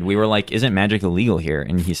we did. We were like, isn't magic illegal here?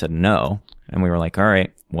 And he said no. And we were like, all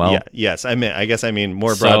right, well. Yeah, yes, I mean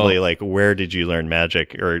more broadly, like, where did you learn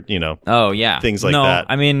magic or, oh, yeah. Things like that.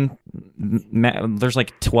 I mean, there's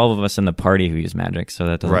like 12 of us in the party who use magic, so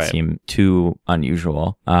that doesn't seem too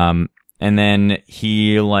unusual. And then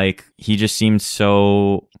he just seemed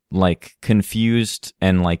so like confused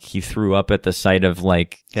and like he threw up at the sight of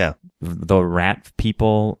like the rat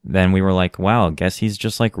people. Then we were like, wow, I guess he's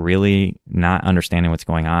just like really not understanding what's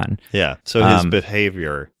going on. Yeah. So his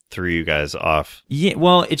behavior threw you guys off. Yeah.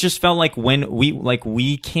 Well, it just felt like when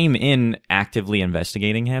we came in actively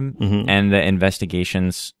investigating him and the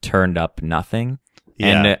investigations turned up nothing.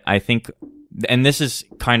 Yeah. And I think, and this is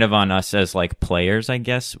kind of on us as like players, I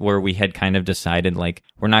guess, where we had kind of decided like,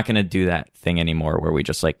 we're not going to do that thing anymore where we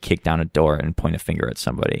just like kick down a door and point a finger at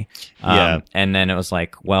somebody. And then it was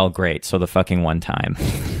like, well, great. So the fucking one time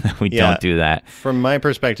we don't do that. From my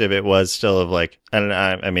perspective, it was still of like,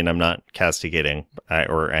 I mean, I'm not castigating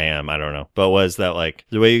or I am, I don't know. But was that like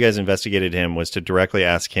the way you guys investigated him was to directly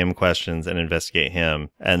ask him questions and investigate him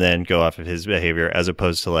and then go off of his behavior as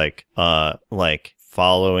opposed to like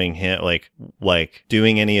following him, like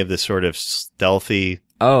doing any of this sort of stealthy.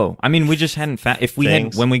 Oh, I mean, we just hadn't found,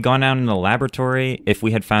 when we gone out in the laboratory, if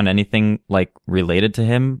we had found anything like related to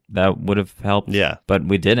him, that would have helped. Yeah. But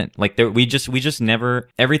we didn't. Like we just never,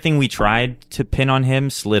 everything we tried to pin on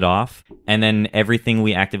him slid off. And then everything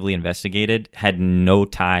we actively investigated had no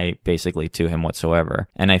tie basically to him whatsoever.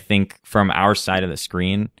 And I think from our side of the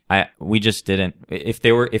screen, we just didn't, if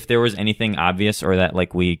there was anything obvious or that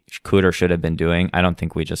like we could or should have been doing, I don't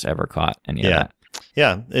think we just ever caught any of that.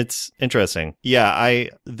 Yeah, it's interesting. Yeah, I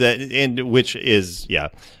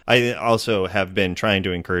also have been trying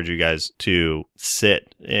to encourage you guys to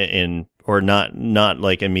sit in or not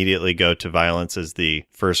like immediately go to violence as the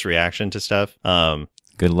first reaction to stuff.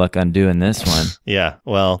 Good luck on doing this one. Yeah,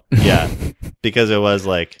 well, yeah, because it was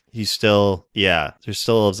like there still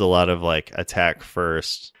is a lot of like attack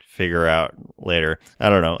first, figure out later. I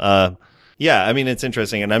don't know. Yeah, I mean, it's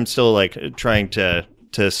interesting, and I'm still like trying to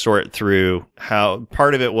sort through how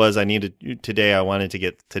part of it was I wanted to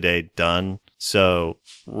get today done. So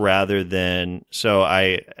I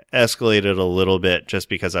escalated a little bit just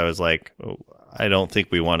because I was like, I don't think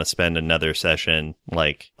we want to spend another session.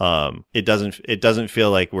 Like, it doesn't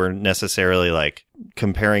feel like we're necessarily like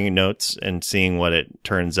comparing notes and seeing what it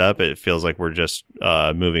turns up. It feels like we're just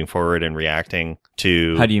moving forward and reacting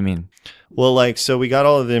to. How do you mean? Well, like, so we got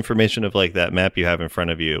all of the information of like that map you have in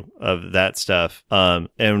front of you of that stuff. And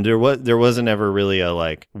there wasn't ever really a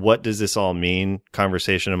like, what does this all mean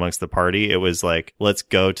conversation amongst the party. It was like, let's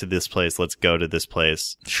go to this place. Let's go to this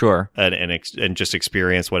place. Sure. And just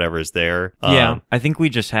experience whatever's there. Yeah. I think we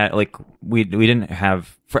just had like, we didn't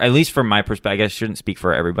have for at least from my perspective, I guess I shouldn't speak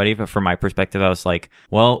for everybody, but from my perspective, I was like,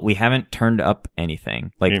 well, we haven't turned up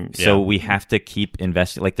anything. Like, so we have to keep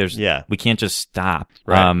investing. Like we can't just stop.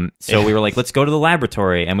 Right. So we were like, let's go to the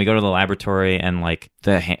laboratory, and we go to the laboratory, and like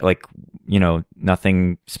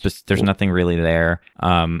nothing, there's nothing really there.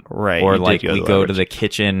 Right. Or like we go to the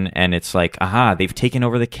kitchen, and it's like, aha, they've taken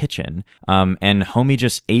over the kitchen. And homie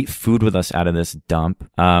just ate food with us out of this dump.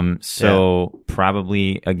 So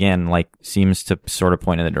probably again, like seems to sort of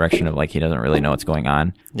point in the direction of like, he doesn't really know what's going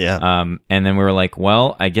on. Yeah. And then we were like,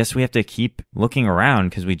 well, I guess we have to keep looking around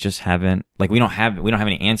because we just haven't, like, we don't have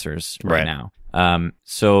any answers right now.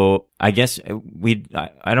 So I guess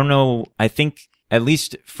I don't know. I think, at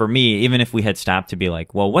least for me, even if we had stopped to be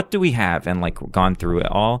like, well, what do we have? And like gone through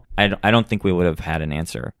it all, I don't think we would have had an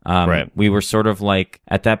answer. We were sort of like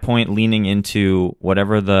at that point leaning into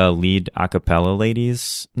whatever the lead a cappella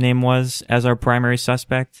lady's name was as our primary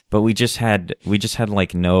suspect, but we just had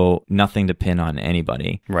like nothing to pin on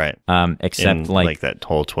anybody. Right. Except in, like that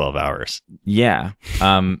whole 12 hours. Yeah.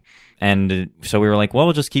 And so we were like, well,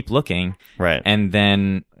 we'll just keep looking. Right. And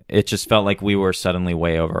then it just felt like we were suddenly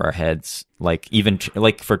way over our heads. Like even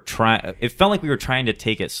it felt like we were trying to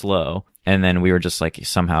take it slow, and then we were just like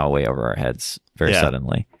somehow way over our heads very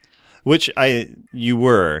suddenly. Which you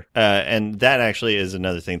were, and that actually is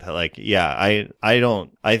another thing that like,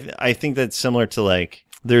 I think that's similar to like,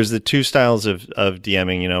 there's the two styles of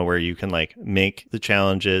DMing, you know, where you can like make the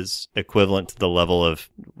challenges equivalent to the level of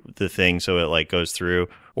the thing, so it like goes through,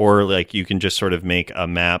 or like you can just sort of make a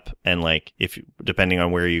map, and like if depending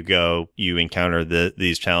on where you go, you encounter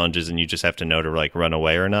these challenges, and you just have to know to like run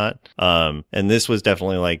away or not. And this was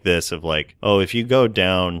definitely like this of like, oh, if you go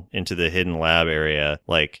down into the hidden lab area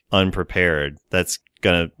like unprepared, that's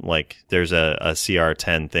gonna like there's a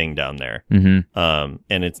CR10 thing down there. And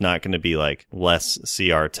it's not gonna be like less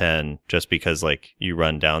CR10 just because like you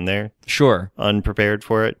run down there unprepared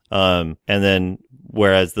for it. And then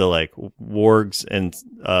whereas the like wargs and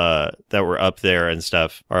that were up there and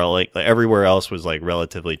stuff are like everywhere else was like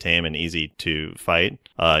relatively tame and easy to fight.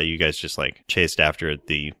 You guys just like chased after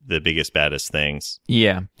the biggest, baddest things.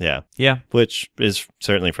 Yeah. Which is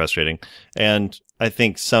certainly frustrating. And I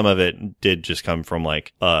think some of it did just come from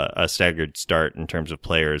like a staggered start in terms of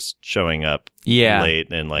players showing up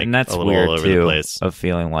late and like, and that's a little weird all over too, the place. Of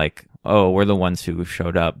feeling like, oh, we're the ones who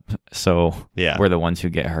showed up, so we're the ones who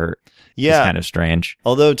get hurt. Yeah, it's kind of strange.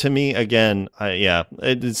 Although to me, again,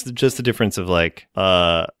 it's just the difference of like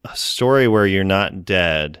a story where you're not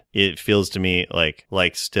dead. It feels to me like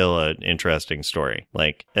still an interesting story.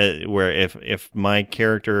 Like where if my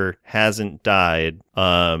character hasn't died,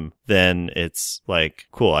 then it's like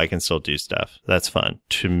cool. I can still do stuff. That's fun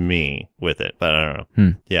to me with it. But I don't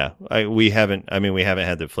know. Yeah, we haven't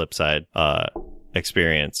had the flip side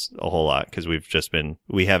experience a whole lot because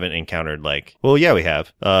we haven't encountered like, well, yeah, we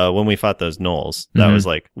have when we fought those gnolls, that was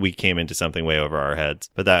like we came into something way over our heads,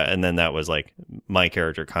 but that was like my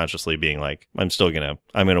character consciously being like, I'm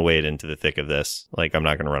gonna wade into the thick of this, like I'm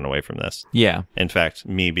not gonna run away from this. In fact,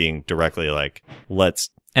 me being directly like, let's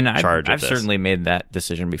and I've certainly made that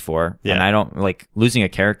decision before. Yeah. And I don't like losing a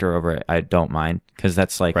character over it. I don't mind because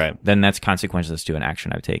that's like, then that's consequences to an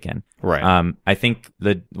action I've taken. Right. I think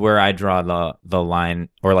where I draw the line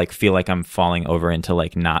or like feel like I'm falling over into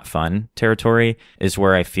like not fun territory is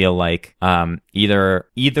where I feel like, either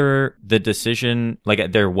the decision,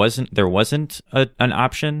 like there wasn't an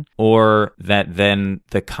option, or that then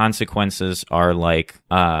the consequences are like,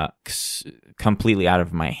 completely out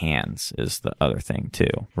of my hands is the other thing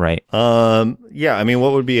too, right? Yeah, I mean,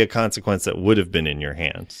 what would be a consequence that would have been in your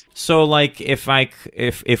hands? So like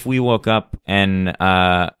if we woke up and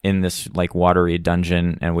in this like watery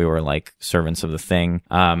dungeon and we were like servants of the thing,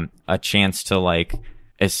 a chance to like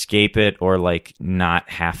escape it or like not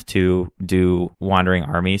have to do wandering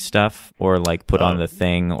army stuff or like put on the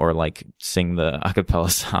thing or like sing the a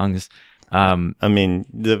cappella songs. I mean,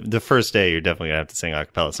 the first day you're definitely gonna have to sing a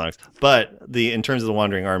cappella songs, but in terms of the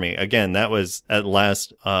Wandering Army, again, that was at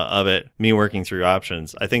last of it. Me working through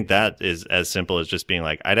options, I think that is as simple as just being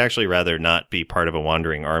like, I'd actually rather not be part of a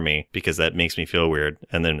Wandering Army because that makes me feel weird.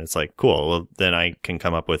 And then it's like, cool, well then I can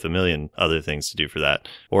come up with a million other things to do for that,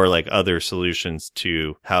 or like other solutions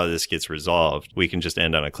to how this gets resolved. We can just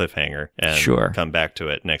end on a cliffhanger and come back to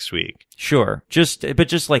it next week.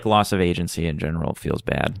 Just like loss of agency in general feels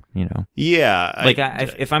bad, you know. Yeah. Like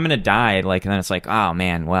if I'm gonna die, like then it's like, oh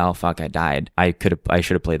man, well fuck, I died. I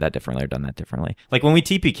should have played that differently or done that differently. Like when we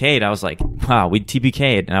TPK'd, I was like, wow, we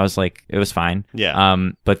TPK'd, and I was like, it was fine. Yeah.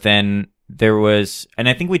 But then there was, and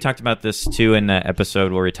I think we talked about this too in the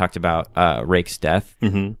episode where we talked about Rake's death,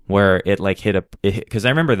 where it like because I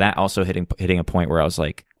remember that also hitting a point where I was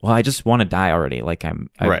like, well, I just want to die already. Like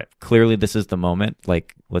clearly this is the moment.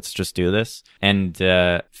 Like, let's just do this. And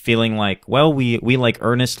feeling like, well, we like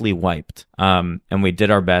earnestly wiped, and we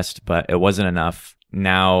did our best, but it wasn't enough.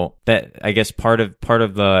 Now that I guess part of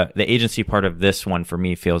the agency part of this one for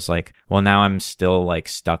me feels like, well, now I'm still like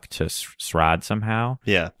stuck to Srad somehow.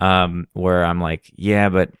 Yeah. Where I'm like, yeah,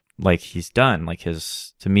 but like he's done. Like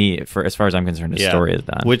to me, for as far as I'm concerned, his story is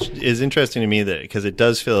done. Which is interesting to me that because it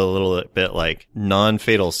does feel a little bit like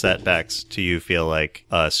non-fatal setbacks to you feel like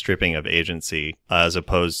stripping of agency as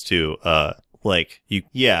opposed to like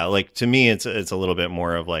to me it's a little bit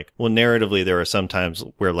more of like, well, narratively there are some times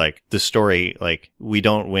where like the story, like we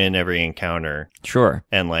don't win every encounter, sure,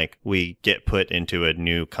 and like we get put into a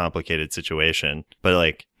new complicated situation, but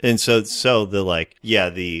like, and so the like,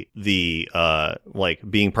 the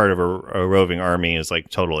like being part of a roving army is like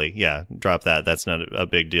totally, drop that's not a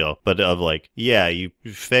big deal, but of like, you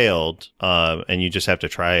failed and you just have to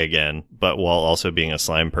try again, but while also being a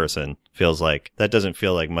slime person feels like that doesn't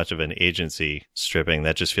feel like much of an agency stripping.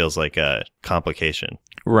 That just feels like a complication.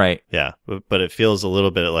 Right. Yeah. But it feels a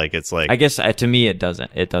little bit like it's like, I guess to me, it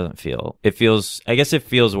doesn't feel, it feels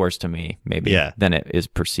worse to me maybe than it is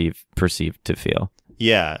perceived to feel.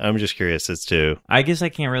 Yeah. I'm just curious as to, I guess I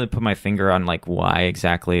can't really put my finger on like why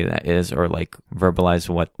exactly that is or like verbalize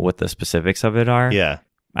what the specifics of it are. Yeah.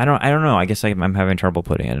 I don't know. I guess I'm having trouble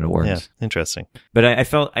putting it into words. Yeah. Interesting. But I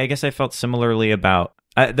felt similarly about,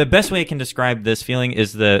 the best way I can describe this feeling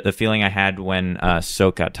is the feeling I had when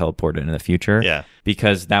Soak got teleported into the future. Yeah.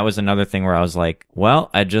 Because that was another thing where I was like,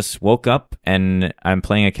 well, I just woke up and I'm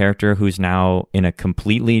playing a character who's now in a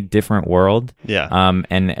completely different world. Yeah.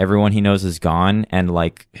 And everyone he knows is gone. And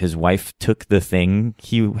like his wife took the thing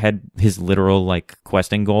he had, his literal like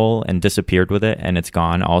questing goal, and disappeared with it, and it's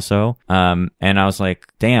gone also. And I was like,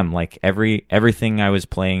 damn, like everything I was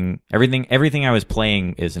playing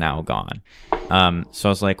is now gone. So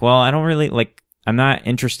I was like, well, I don't really like, I'm not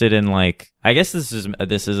interested in like, I guess this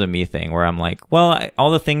is a me thing where I'm like, well, all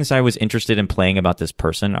the things I was interested in playing about this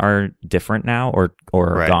person are different now or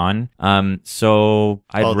right. gone. So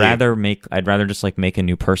I'd rather just like make a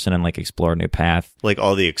new person and like explore a new path. Like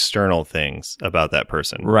all the external things about that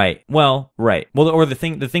person. Right. Well, right. Well, or the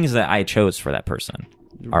things that I chose for that person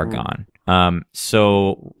are gone.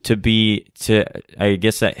 So I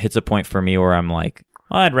guess that hits a point for me where I'm like,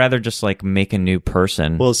 well, I'd rather just like make a new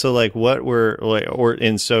person. Well, so like what were like, or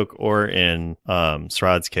in Soak or in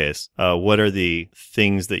Srad's case, what are the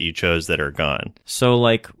things that you chose that are gone? So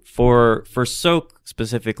like for Soak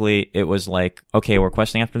specifically, it was like, okay, we're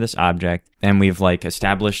questing after this object, and we've like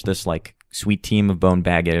established this like sweet team of bone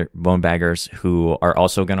baggers who are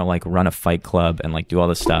also gonna like run a fight club and like do all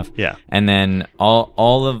this stuff. Yeah. And then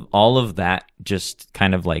all of that just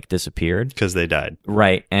kind of like disappeared because they died.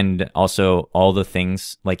 Right. And also all the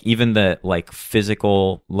things, like even the like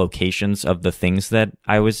physical locations of the things that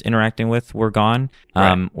I was interacting with were gone.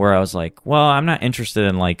 Right. Where I was like, well, I'm not interested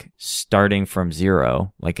in like starting from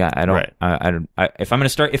zero. Like I don't. Right. If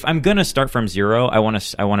I'm gonna start from zero, I want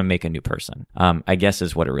to make a new person. I guess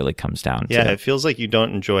is what it really comes down to. Yeah, it feels like you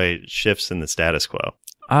don't enjoy shifts in the status quo.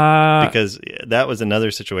 Because that was another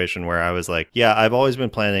situation where I was like, I've always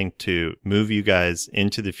been planning to move you guys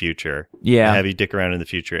into the future. Yeah. Have you dick around in the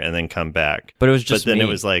future and then come back. But it was just But then me. It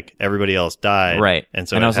was like everybody else died. Right. And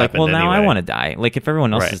so I was like, well, now anyway. I want to die. Like if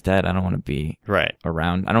everyone else is dead, I don't want to be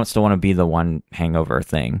around. I don't still want to be the one hangover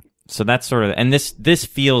thing. So that's sort of, and this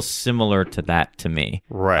feels similar to that to me.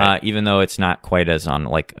 Right. Even though it's not quite as on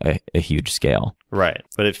like a huge scale. Right.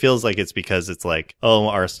 But it feels like it's because it's like, oh,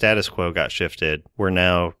 our status quo got shifted. We're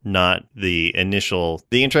now not the initial.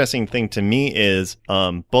 The interesting thing to me is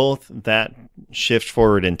both that shift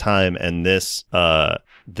forward in time and this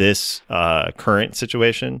current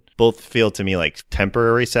situation both feel to me like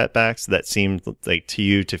temporary setbacks that seem like to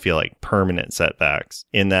you to feel like permanent setbacks,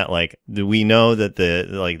 in that like we know that the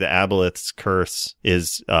Aboleth's curse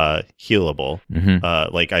is healable.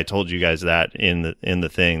 Mm-hmm. Like I told you guys that in the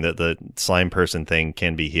thing that the slime person thing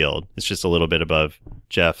can be healed. It's just a little bit above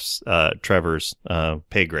Trevor's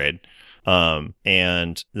pay grade. And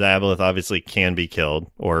the Aboleth obviously can be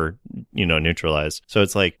killed or, neutralized. So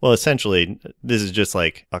it's like, well, essentially, this is just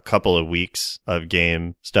like a couple of weeks of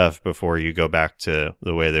game stuff before you go back to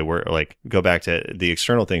the way they were, like go back to the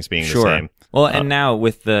external things being the same. Well, and now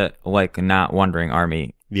with the like not wandering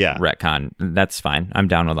army retcon, that's fine. I'm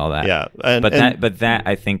down with all that. Yeah. But that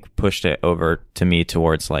I think pushed it over to me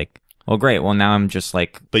towards like, Well, great. Well, now I'm just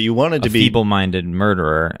like But you wanted a to be feeble-minded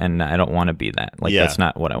murderer, and I don't want to be that. Like, Yeah. that's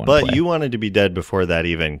not what I want to play. But you wanted to be dead before that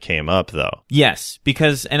even came up, though. Yes,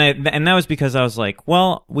 because and that was because I was like,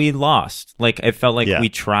 well, we lost. Like, it felt like we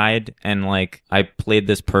tried, and like I played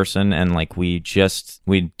this person, and like we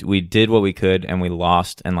did what we could, and we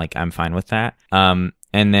lost, and like I'm fine with that.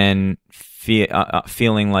 And then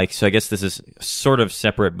feeling like, so I guess this is sort of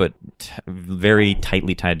separate but very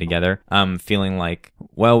tightly tied together. Feeling like,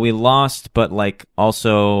 well, we lost, but like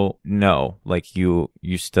also no, like you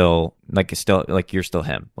still you're still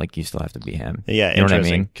him, like you still have to be him. Yeah, you know what I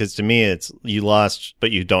interesting. mean? Because to me, it's you lost,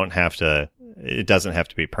 but you don't have to. It doesn't have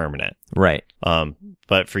to be permanent. Right.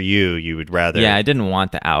 But for you would rather. Yeah, I didn't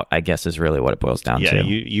want the out, I guess, is really what it boils down to. Yeah,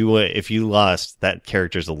 you if you lost, that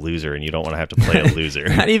character's a loser, and you don't want to have to play a loser.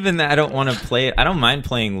 Not even that. I don't want to play. I don't mind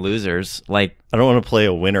playing losers. Like, I don't want to play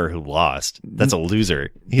a winner who lost. That's a loser.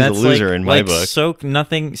 He's a loser in my book. Soak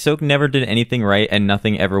never did anything right, and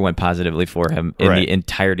nothing ever went positively for him in the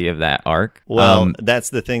entirety of that arc. Well, that's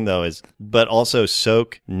the thing, though, but also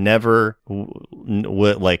Soak never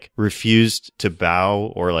refused to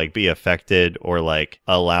bow or like be affected or like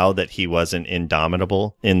allow that he wasn't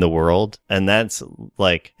indomitable in the world. And that's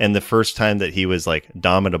like, and the first time that he was like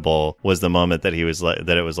domitable was the moment that he was like,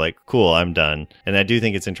 that it was like, cool, I'm done. And I do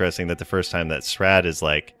think it's interesting that the first time that Srad is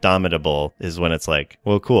like domitable is when it's like,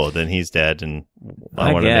 well, cool, then he's dead and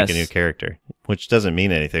I want to make a new character, which doesn't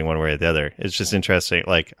mean anything one way or the other. It's just interesting.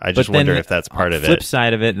 Like, I just wonder if that's part of it. The flip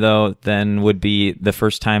side of it, though, then would be the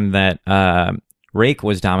first time that Rake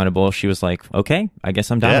was dominable. She was like, okay, I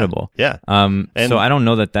guess I'm dominable. Yeah. So I don't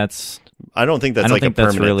know that that's. I don't think that's like a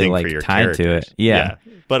permanent really thing like for your tied characters. to it. Yeah.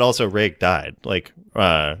 But also Rake died. Like,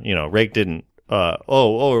 Rake didn't.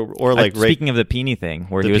 Or like speaking of the Peony thing,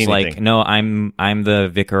 where he was like, "No, I'm the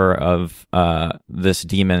vicar of this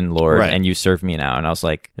demon lord, and you serve me now." And I was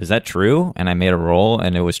like, "Is that true?" And I made a roll,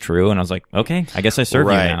 and it was true. And I was like, "Okay, I guess I serve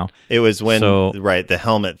you now." It was when the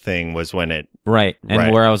helmet thing was when it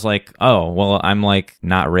where I was like, "Oh, well, I'm like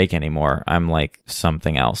not Rake anymore. I'm like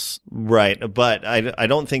something else." Right, but I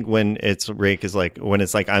don't think when it's Rake is like when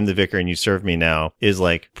it's like I'm the vicar and you serve me now is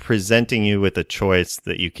like presenting you with a choice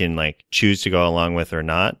that you can like choose to go along with or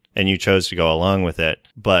not, and you chose to go along with it.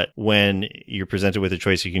 But when you're presented with a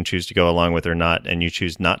choice you can choose to go along with or not, and you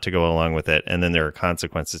choose not to go along with it, and then there are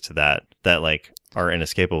consequences to that like are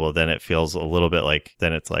inescapable, then it feels a little bit like,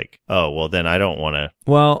 then it's like, oh, well, then I don't want to.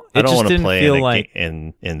 Well, I don't want to play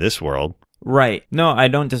in in this world. Right. No, I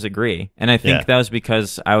don't disagree. And I think that was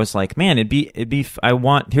because I was like, man, here's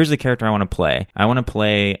the character I want to play. I want to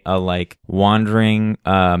play a like wandering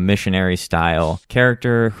missionary style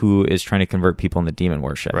character who is trying to convert people into demon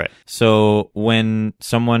worship. Right. So when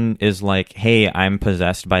someone is like, hey, I'm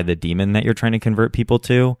possessed by the demon that you're trying to convert people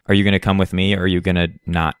to, are you going to come with me or are you going to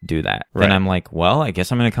not do that? Right. Then I'm like, well, I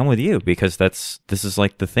guess I'm going to come with you because this is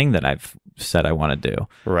like the thing that I've said I want to do.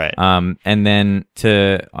 Right. And then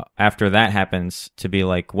after that happens to be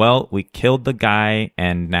like, well, we killed the guy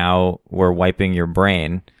and now we're wiping your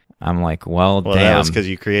brain. I'm like, well, damn. That was because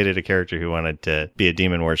you created a character who wanted to be a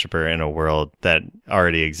demon worshiper in a world that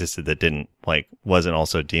already existed that wasn't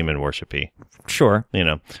also demon worshipy. Sure.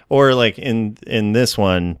 Or like in this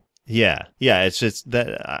one, yeah, it's just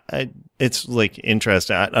that it's like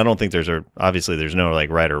interesting. I don't think obviously there's no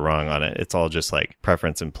like right or wrong on it. It's all just like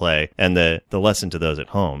preference and play. And the lesson to those at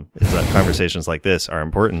home is that conversations like this are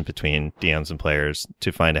important between DMs and players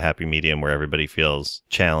to find a happy medium where everybody feels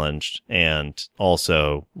challenged and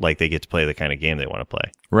also like they get to play the kind of game they want to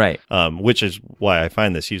play. Right. Which is why I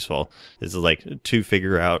find this useful, is like to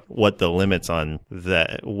figure out what the limits on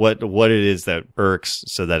that, what it is that irks,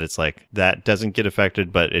 so that it's like that doesn't get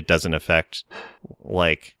affected, but it doesn't affect,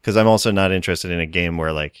 like, because I'm also not interested in a game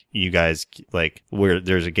where like you guys like where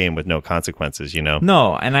there's a game with no consequences,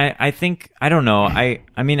 No, and I think, I don't know. I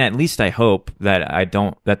mean, at least I hope that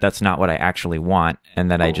that's not what I actually want,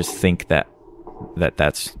 and that I just think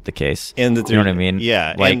that's the case. And that, you know what I mean?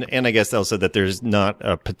 Yeah. Like, and I guess also that there's not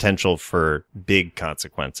a potential for big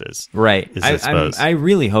consequences. Right. I suppose. I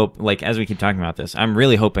really hope, like, as we keep talking about this, I'm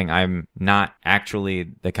really hoping I'm not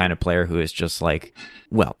actually the kind of player who is just like,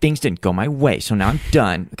 well, things didn't go my way, so now I'm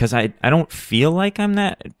done. Because I don't feel like I'm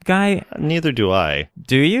that guy. Neither do I.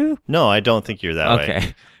 Do you? No, I don't think you're that way.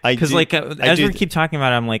 Okay. Because like as we keep talking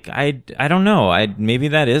about it, I'm like, I don't know. Maybe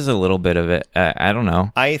that is a little bit of it. I don't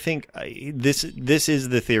know. I think this is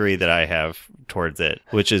the theory that I have towards it,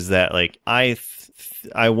 which is that like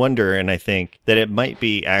I wonder, and I think that it might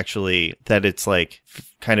be actually that it's like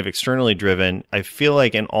kind of externally driven. I feel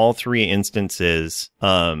like in all three instances,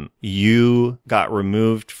 you got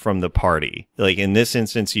removed from the party. Like in this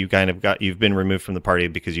instance, you've been removed from the party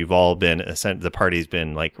because you've all been, the party's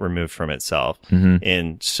been like removed from itself.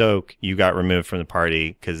 In Soak, you got removed from the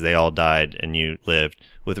party because they all died and you lived.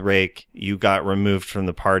 With Rake, you got removed from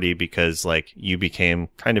the party because like you became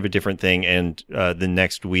kind of a different thing. And the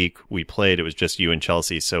next week we played, it was just you and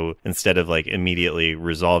Chelsea. So instead of like immediately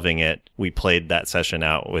resolving it, we played that session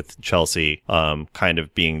out with Chelsea kind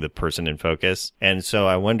of being the person in focus. And so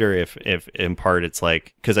I wonder if in part it's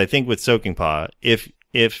like, because I think with Soaking Paw,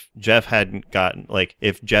 if Jeff hadn't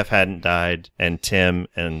died and Tim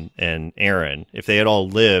and Aaron, if they had all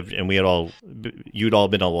lived and you'd all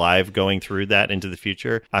been alive going through that into the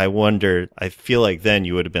future, I feel like then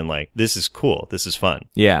you would have been like, this is cool. This is fun.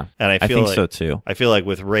 Yeah. And I think like, so too. I feel like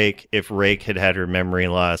with Rake, if Rake had her memory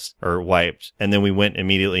lost or wiped and then we went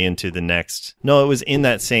immediately into the next, no, it was in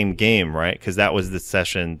that same game, right? Because that was the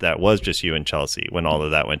session that was just you and Chelsea when all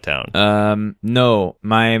of that went down. No,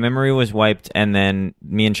 my memory was wiped and then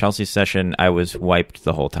me and Chelsea's session, I was wiped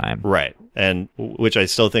the whole time. Right. And which I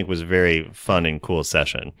still think was a very fun and cool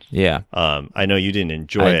session. Yeah. I know you didn't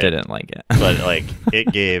enjoy it. I didn't like it. But like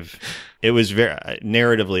it was very,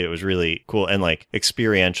 narratively, it was really cool. And like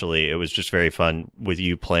experientially, it was just very fun with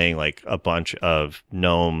you playing like a bunch of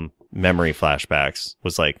gnome memory flashbacks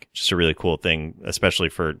was like just a really cool thing, especially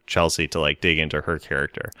for Chelsea to like dig into her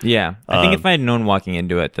character. Yeah. I think if I had known walking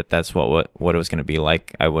into it that that's what it was going to be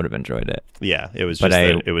like, I would have enjoyed it. Yeah. It was just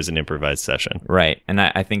it was an improvised session. Right. And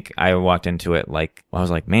I think I walked into it like, I was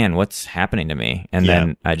like, man, what's happening to me? And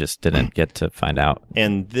then I just didn't get to find out.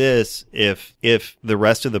 And this, if the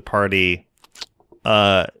rest of the party,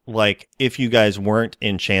 like if you guys weren't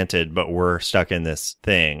enchanted but were stuck in this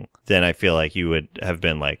thing, then I feel like you would have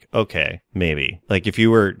been like, okay, maybe. Like if you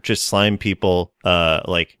were just slime people,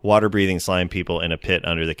 like water breathing slime people in a pit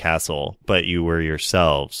under the castle, but you were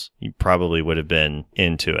yourselves, you probably would have been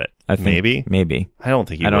into it. I think maybe. I don't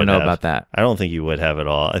think you would have. I don't know have. about that. I don't think you would have at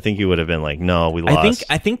all. I think you would have been like, no, we lost.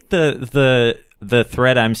 I think the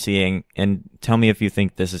thread I'm seeing, and tell me if you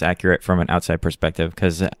think this is accurate from an outside perspective,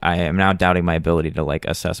 because I am now doubting my ability to like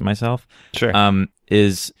assess myself. Sure.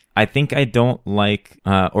 Is I think I don't like,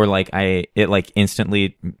 or like it like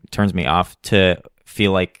instantly turns me off to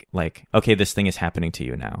feel like okay, this thing is happening to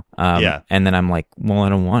you now. And then I'm like, well, I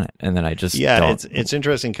don't want it, and then I just don't. It's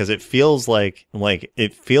interesting because it feels like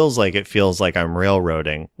I'm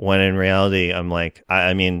railroading when in reality I'm like,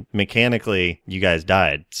 I mean mechanically you guys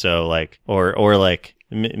died, so like or like.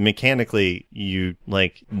 Mechanically, you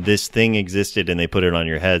like this thing existed and they put it on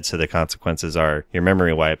your head, so the consequences are your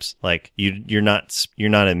memory wipes. Like you're not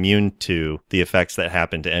immune to the effects that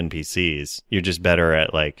happen to NPCs. You're just better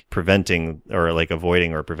at like preventing or like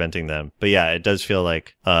avoiding or preventing them. But yeah, it does feel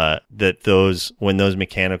like that when those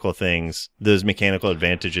mechanical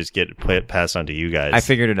advantages get passed on to you guys. I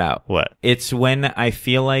figured it out. What? It's when I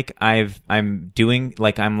feel like I'm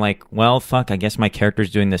like, well, fuck, I guess my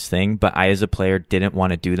character's doing this thing, but I as a player didn't want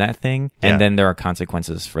to do that thing, and then there are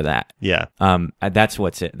consequences for that. Yeah. That's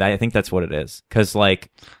what's it. I think that's what it is. Because like,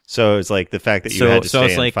 so it's like the fact that you had to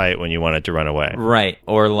stay and fight when you wanted to run away, right?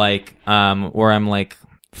 Or like, where I'm like,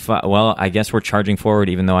 well, I guess we're charging forward,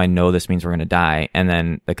 even though I know this means we're gonna die, and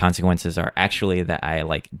then the consequences are actually that I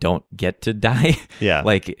like don't get to die. Yeah.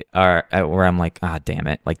 Like, where I'm like, damn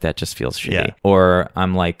it, like that just feels shitty. Yeah. Or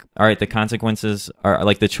I'm like, all right, the consequences are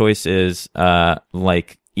like the choice is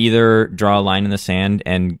like. Either draw a line in the sand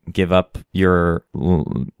and give up your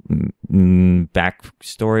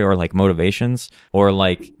backstory or like motivations, or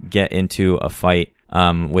like get into a fight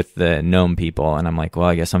with the gnome people. And I'm like, well,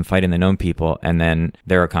 I guess I'm fighting the gnome people, and then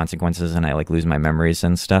there are consequences and I like lose my memories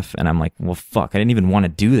and stuff, and I'm like, well, fuck, I didn't even want to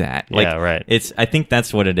do that. Like, yeah, right. I think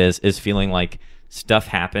that's what it is feeling like stuff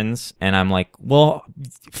happens and I'm like, well,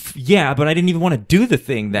 yeah, but I didn't even want to do the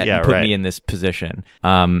thing that put me in this position.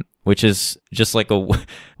 Which is just like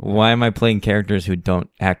why am I playing characters who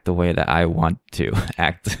don't act the way that I want to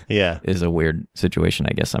act? Yeah. Is a weird situation,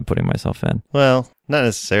 I guess I'm putting myself in. Well, not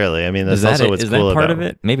necessarily. I mean, that's also what's cool about it. Is that part of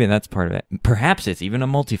it? Maybe that's part of it. Perhaps it's even a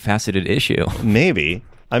multifaceted issue. Maybe.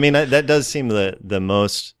 I mean, that does seem the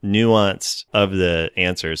most nuanced of the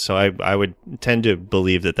answers. So I would tend to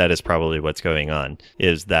believe that is probably what's going on,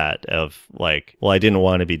 is that of like, well, I didn't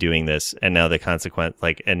want to be doing this, and now the consequence,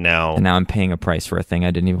 like, and now I'm paying a price for a thing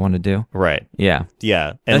I didn't even want to do. Right. Yeah.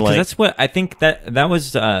 Yeah. And like, that's what I think that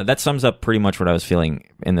was, that sums up pretty much what I was feeling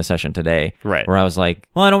in the session today. Right. Where I was like,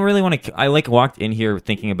 well, I don't really want to, I like walked in here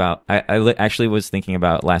thinking about, actually was thinking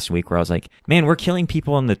about last week where I was like, man, we're killing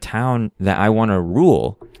people in the town that I want to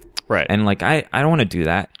rule. Right. And like, I don't want to do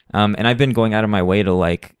that. And I've been going out of my way to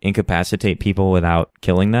like incapacitate people without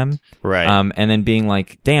killing them. Right. And then being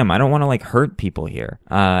like, damn, I don't want to like hurt people here.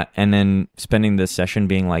 And then spending this session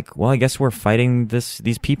being like, well, I guess we're fighting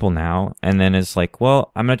these people now. And then it's like,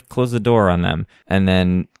 well, I'm going to close the door on them. And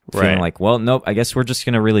then feeling like, well, nope, I guess we're just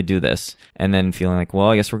going to really do this. And then feeling like, well,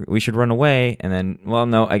 I guess we should run away. And then, well,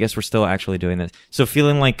 no, I guess we're still actually doing this. So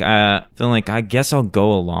feeling like I guess I'll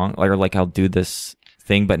go along, or like I'll do this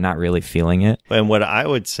thing, but not really feeling it. And what I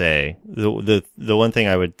would say, the one thing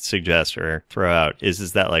I would suggest or throw out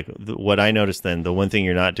is that like what I noticed then, the one thing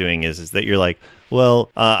you're not doing is that you're like,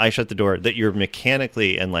 well, I shut the door, that you're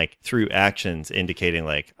mechanically and like through actions indicating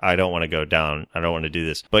like, I don't want to go down, I don't want to do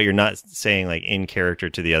this, but you're not saying like in character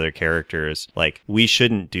to the other characters, like, we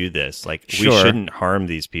shouldn't do this, like, we shouldn't harm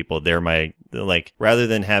these people, they're my, like, rather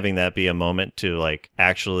than having that be a moment to like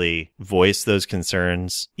actually voice those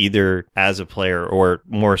concerns either as a player or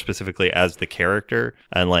more specifically as the character,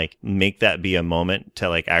 and like make that be a moment to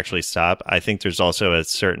like actually stop. I think there's also a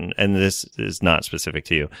certain, and this is not specific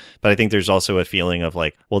to you, but I think there's also a feeling of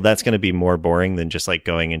like, well, that's going to be more boring than just like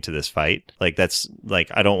going into this fight. Like, that's like,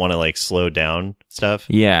 I don't want to like slow down stuff.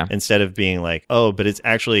 Yeah. Instead of being like, oh, but it's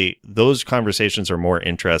actually, those conversations are more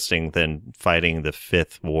interesting than fighting the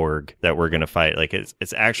fifth warg that we're going to fight. Like,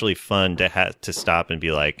 it's actually fun to have to stop and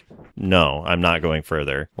be like, no, I'm not going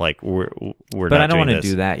further. Like, we're but not I don't want to this.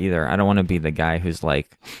 do that either. I don't want to be the guy who's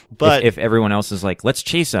like, but if everyone else is like, let's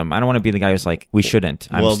chase him, I don't want to be the guy who's like, we shouldn't.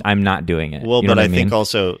 I'm not doing it. Well, you know but what I mean? think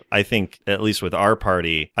also, at least with our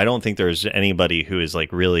party, I don't think there's anybody who is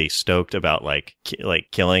like really stoked about like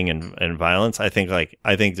killing and violence. I think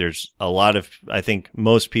there's a lot of, I think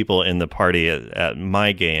most people in the party at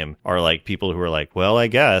my game are like people who are like, well, I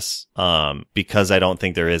guess, because I don't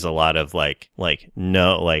think there is a lot of like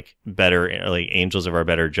no, like better, like angels of our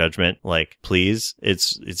better judgment, like, please.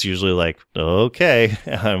 It's usually like, okay.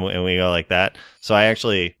 And we go like that. So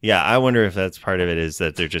I wonder if that's part of it, is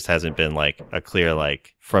that there just hasn't been like a clear,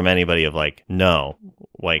 like, from anybody of like, no,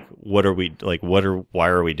 like, why are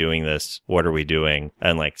we doing this? What are we doing?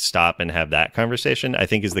 And like stop and have that conversation, I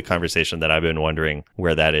think, is the conversation that I've been wondering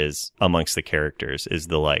where that is amongst the characters, is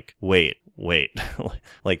the like, wait,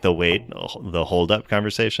 like the hold up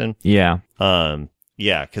conversation. Yeah.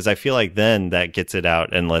 Yeah, because I feel like then that gets it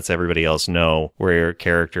out and lets everybody else know where your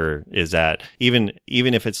character is at. Even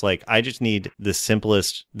if it's like, I just need the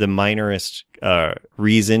simplest, the minorest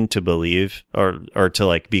reason to believe or to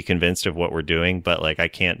like be convinced of what we're doing, but like I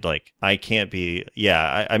can't be.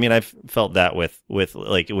 Yeah, I mean, I've felt that with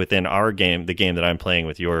like within our game, the game that I'm playing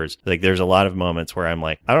with yours. Like, there's a lot of moments where I'm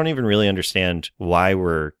like, I don't even really understand why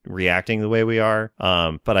we're reacting the way we are.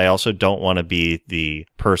 But I also don't want to be the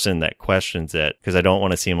person that questions it, because I don't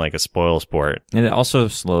want to seem like a spoil sport. And it also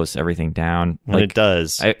slows everything down. And like, it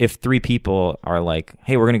does. If three people are like,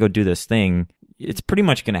 hey, we're going to go do this thing, it's pretty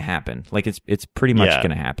much going to happen. Like, it's pretty much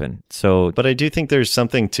going to happen. So, but I do think there's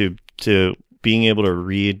something to being able to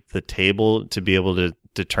read the table, to be able to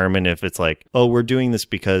determine if it's like, oh, we're doing this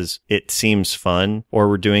because it seems fun, or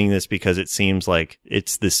we're doing this because it seems like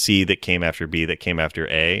it's the C that came after B that came after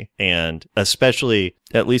A. And especially,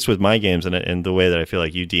 at least with my games and the way that I feel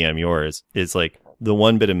like you DM yours, is like, the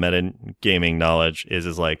one bit of metagaming knowledge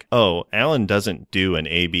is like, oh, Alan doesn't do an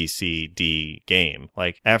A, B, C, D game.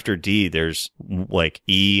 Like, after D, there's like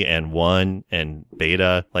E and 1 and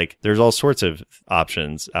beta. Like, there's all sorts of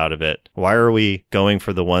options out of it. Why are we going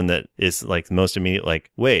for the one that is like most immediate?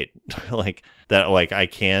 Like, wait, like that, like I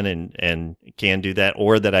can and can do that,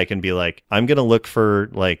 or that I can be like, I'm going to look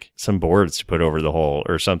for like some boards to put over the hole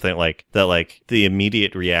or something like that. Like, the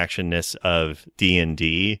immediate reactionness of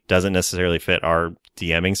D&D doesn't necessarily fit our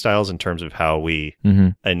DMing styles in terms of how we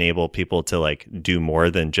enable people to like do more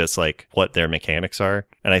than just like what their mechanics are.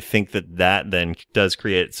 And I think that then does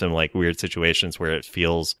create some like weird situations where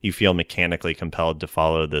you feel mechanically compelled to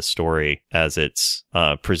follow the story as it's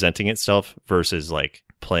presenting itself versus like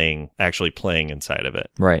actually playing inside of it.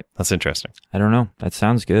 Right. That's interesting. I don't know. That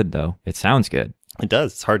sounds good though. It sounds good. It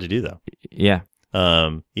does. It's hard to do though. Yeah.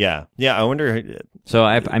 Yeah. I wonder. So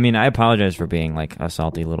I mean, I apologize for being like a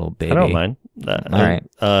salty little baby. I don't mind. All right.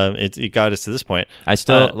 It got us to this point. I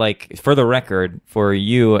still like, for the record, for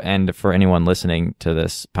you and for anyone listening to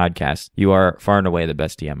this podcast, you are far and away the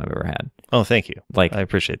best DM I've ever had. Oh, thank you. Like, I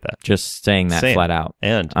appreciate that. Just saying that Same. flat out.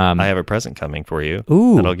 And I have a present coming for you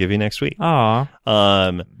Ooh. that I'll give you next week. Aw.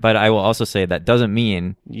 But I will also say that doesn't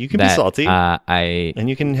mean you can that, be salty. And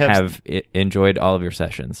you can have enjoyed all of your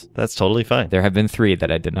sessions. That's totally fine. There have been 3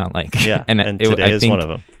 that I did not like. Yeah, and I today is think one of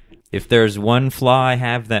them. If there's one flaw I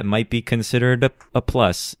have that might be considered a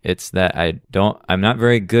plus, it's that I'm not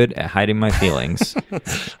very good at hiding my feelings.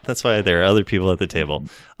 That's why there are other people at the table.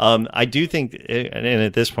 I do think, and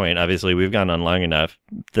at this point, obviously, we've gone on long enough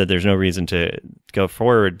that there's no reason to go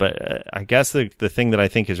forward. But I guess the thing that I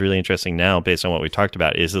think is really interesting now, based on what we talked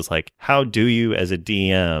about, is like, how do you, as a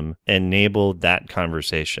DM, enable that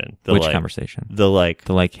conversation? Which conversation?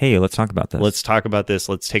 The hey, let's talk about this. Let's talk about this.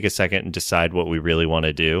 Let's take a second and decide what we really want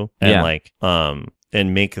to do. And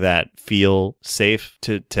and make that feel safe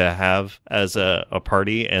to have as a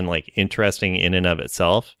party and like interesting in and of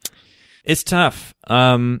itself. It's tough.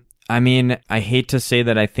 I mean, I hate to say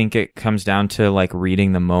that I think it comes down to like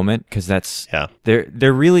reading the moment, because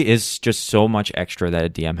there really is just so much extra that a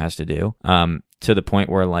DM has to do. To the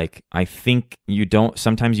point where like I think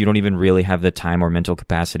sometimes you don't even really have the time or mental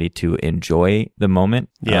capacity to enjoy the moment.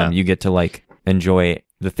 Yeah. You get to like enjoy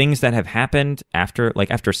the things that have happened after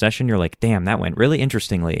session. You're like, damn, that went really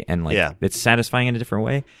interestingly, and like it's satisfying in a different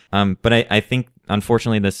way. But I think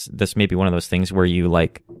unfortunately this may be one of those things where you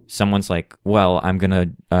like, someone's like, well, I'm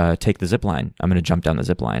gonna take the zip line, I'm gonna jump down the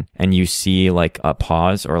zip line, and you see like a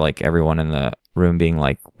pause, or like everyone in the room being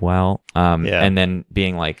like, well, and then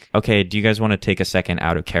being like, okay, do you guys want to take a second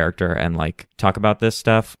out of character and like talk about this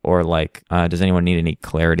stuff, or like does anyone need any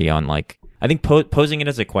clarity on like, I think posing it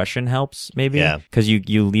as a question helps, maybe. Yeah. Because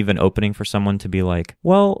you leave an opening for someone to be like,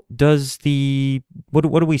 well, what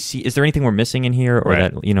do we see? Is there anything we're missing in here? Or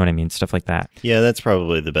that, you know what I mean? Stuff like that. Yeah, that's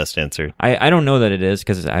probably the best answer. I don't know that it is,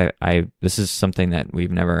 because this is something that we've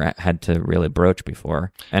never had to really broach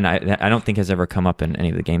before. And I don't think has ever come up in any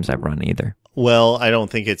of the games I've run either. Well, I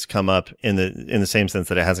don't think it's come up in the same sense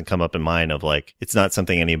that it hasn't come up in mine, of like, it's not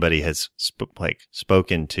something anybody has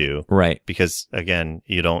spoken to. Right. Because again,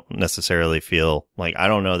 you don't necessarily feel like, I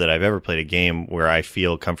don't know that I've ever played a game where I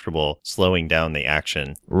feel comfortable slowing down the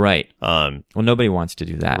action. Right. Well, nobody wants to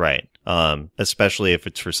do that. Right. Especially if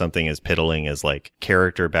it's for something as piddling as like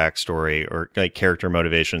character backstory or like character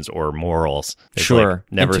motivations or morals. It's sure.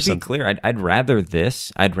 Like never and to be clear, I'd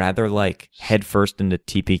rather like head first into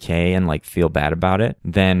TPK and like feel bad about it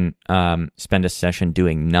than spend a session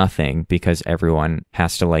doing nothing because everyone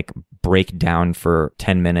has to like break down for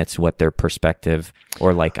 10 minutes what their perspective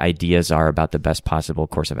or like ideas are about the best possible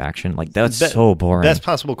course of action. Like that's so boring. Best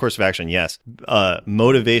possible course of action, yes.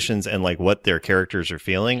 Motivations and like what their characters are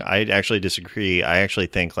feeling, I actually disagree. I actually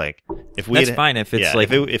think like if fine if it's like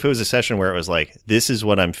if it was a session where it was like, this is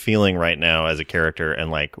what I'm feeling right now as a character, and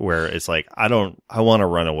like where it's like I want to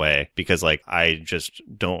run away because like I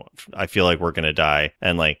feel like we're gonna die,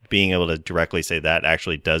 and like being able to directly say that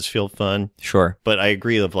actually does feel fun. Sure. But I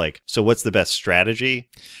agree of like, so what's the best strategy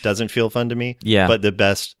doesn't feel fun to me. Yeah. But the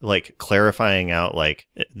best like clarifying out like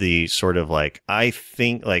the sort of like, I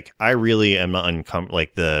think like I really am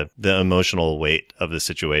like the emotional weight of the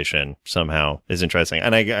situation somehow is interesting.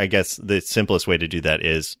 And I guess the simplest way to do that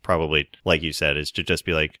is probably, like you said, is to just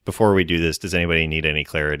be like, before we do this, does anybody need any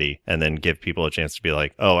clarity? And then give people a chance to be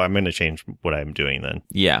like, oh, I'm going to change what I'm doing then.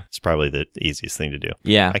 Yeah. It's probably the easiest thing to do.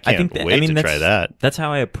 Yeah. I can't wait to try that. That's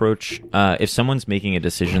how I approach, if someone's making a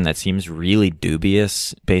decision that seems really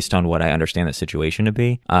dubious based on what I understand the situation to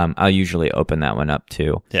be, I'll usually open that one up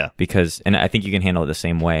too. Yeah. Because, and I think you can handle it the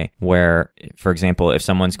same way, where, for example, if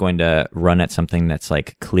someone's going to run at something that's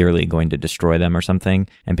like clearly going to destroy them or something,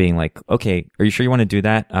 and being like, okay, are you sure you want to do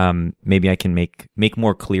that? Maybe I can make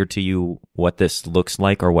more clear to you what this looks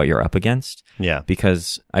like or what you're up against. Yeah.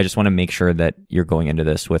 Because I just want to make sure that you're going into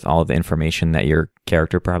this with all of the information that your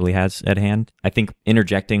character probably has at hand. I think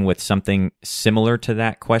interjecting with something similar to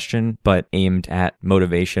that question, but aimed at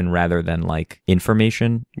motivation rather than like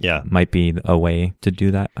information, might be a way to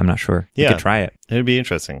do that. I'm not sure. You could try it. It'd be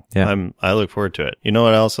interesting. Yeah. I look forward to it. You know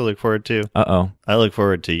what I also look forward to? Uh-oh. I look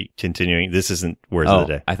forward to continuing. This isn't words of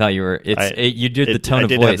the day. I thought you were. You did the tone of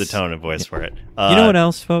voice. I did have the tone of voice for it. You know what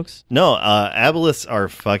else, folks? No, aboliths are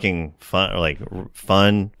fucking fun, like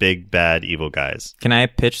fun, big, bad, evil guys. Can I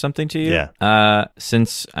pitch something to you? Yeah.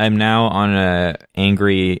 Since I'm now on a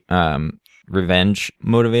angry revenge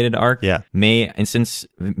motivated arc. Yeah. And since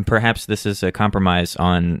perhaps this is a compromise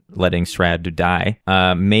on letting Strad die,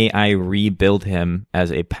 may I rebuild him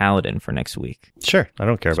as a paladin for next week? Sure. I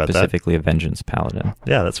don't care about that. Specifically a vengeance paladin.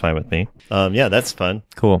 Yeah, that's fine with me. Yeah, that's fun.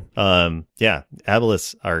 Cool. Yeah,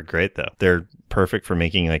 aboleths are great though. They're perfect for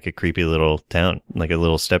making like a creepy little town, like a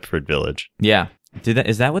little Stepford village. Yeah.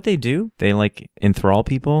 Is that what they do? They like enthrall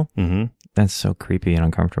people? Mm-hmm. That's so creepy and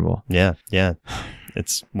uncomfortable. Yeah.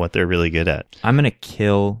 It's what they're really good at. I'm going to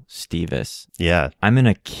kill Stevis. Yeah. I'm going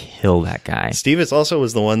to kill that guy. Stevis also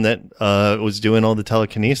was the one that was doing all the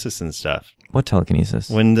telekinesis and stuff. What telekinesis?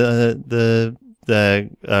 When the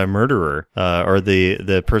murderer or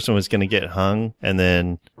the person was going to get hung, and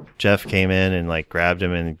then Jeff came in and like grabbed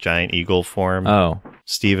him in giant eagle form. Oh.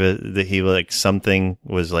 Steve, he like something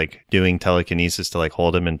was like doing telekinesis to like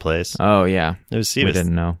hold him in place. Oh, yeah. It was Stevis. We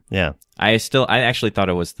didn't know. Yeah. I actually thought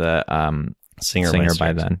it was the singer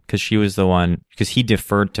by then, because she was the one, because he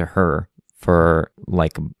deferred to her for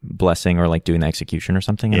like blessing or like doing the execution or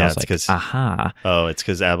something. And yeah, I was like, aha. Oh, it's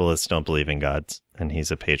because aboleths don't believe in gods, and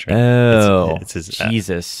he's a patron. Oh, it's his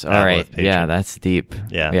Jesus. All right. patron. Yeah, that's deep.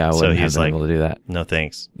 Yeah. I so wouldn't he's have been like, able to do that. No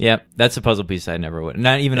thanks. Yep. That's a puzzle piece I never would.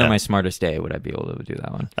 Not even on my smartest day would I be able to do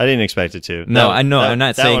that one. I didn't expect it to. No, I know. I'm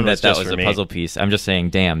not saying that was a me. puzzle piece. I'm just saying,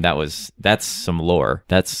 damn, that's some lore.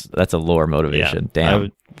 That's a lore motivation. Yeah,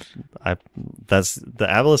 damn. That's the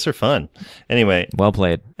aboleths are fun. Anyway, Well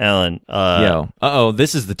played, Alan.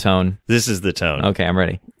 this is the tone. This is the tone. Okay, I'm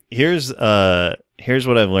ready. Here's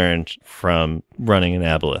what I've learned from running an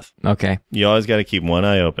aboleth. Okay. You always got to keep one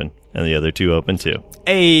eye open and the other two open too.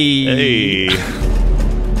 Hey. Hey.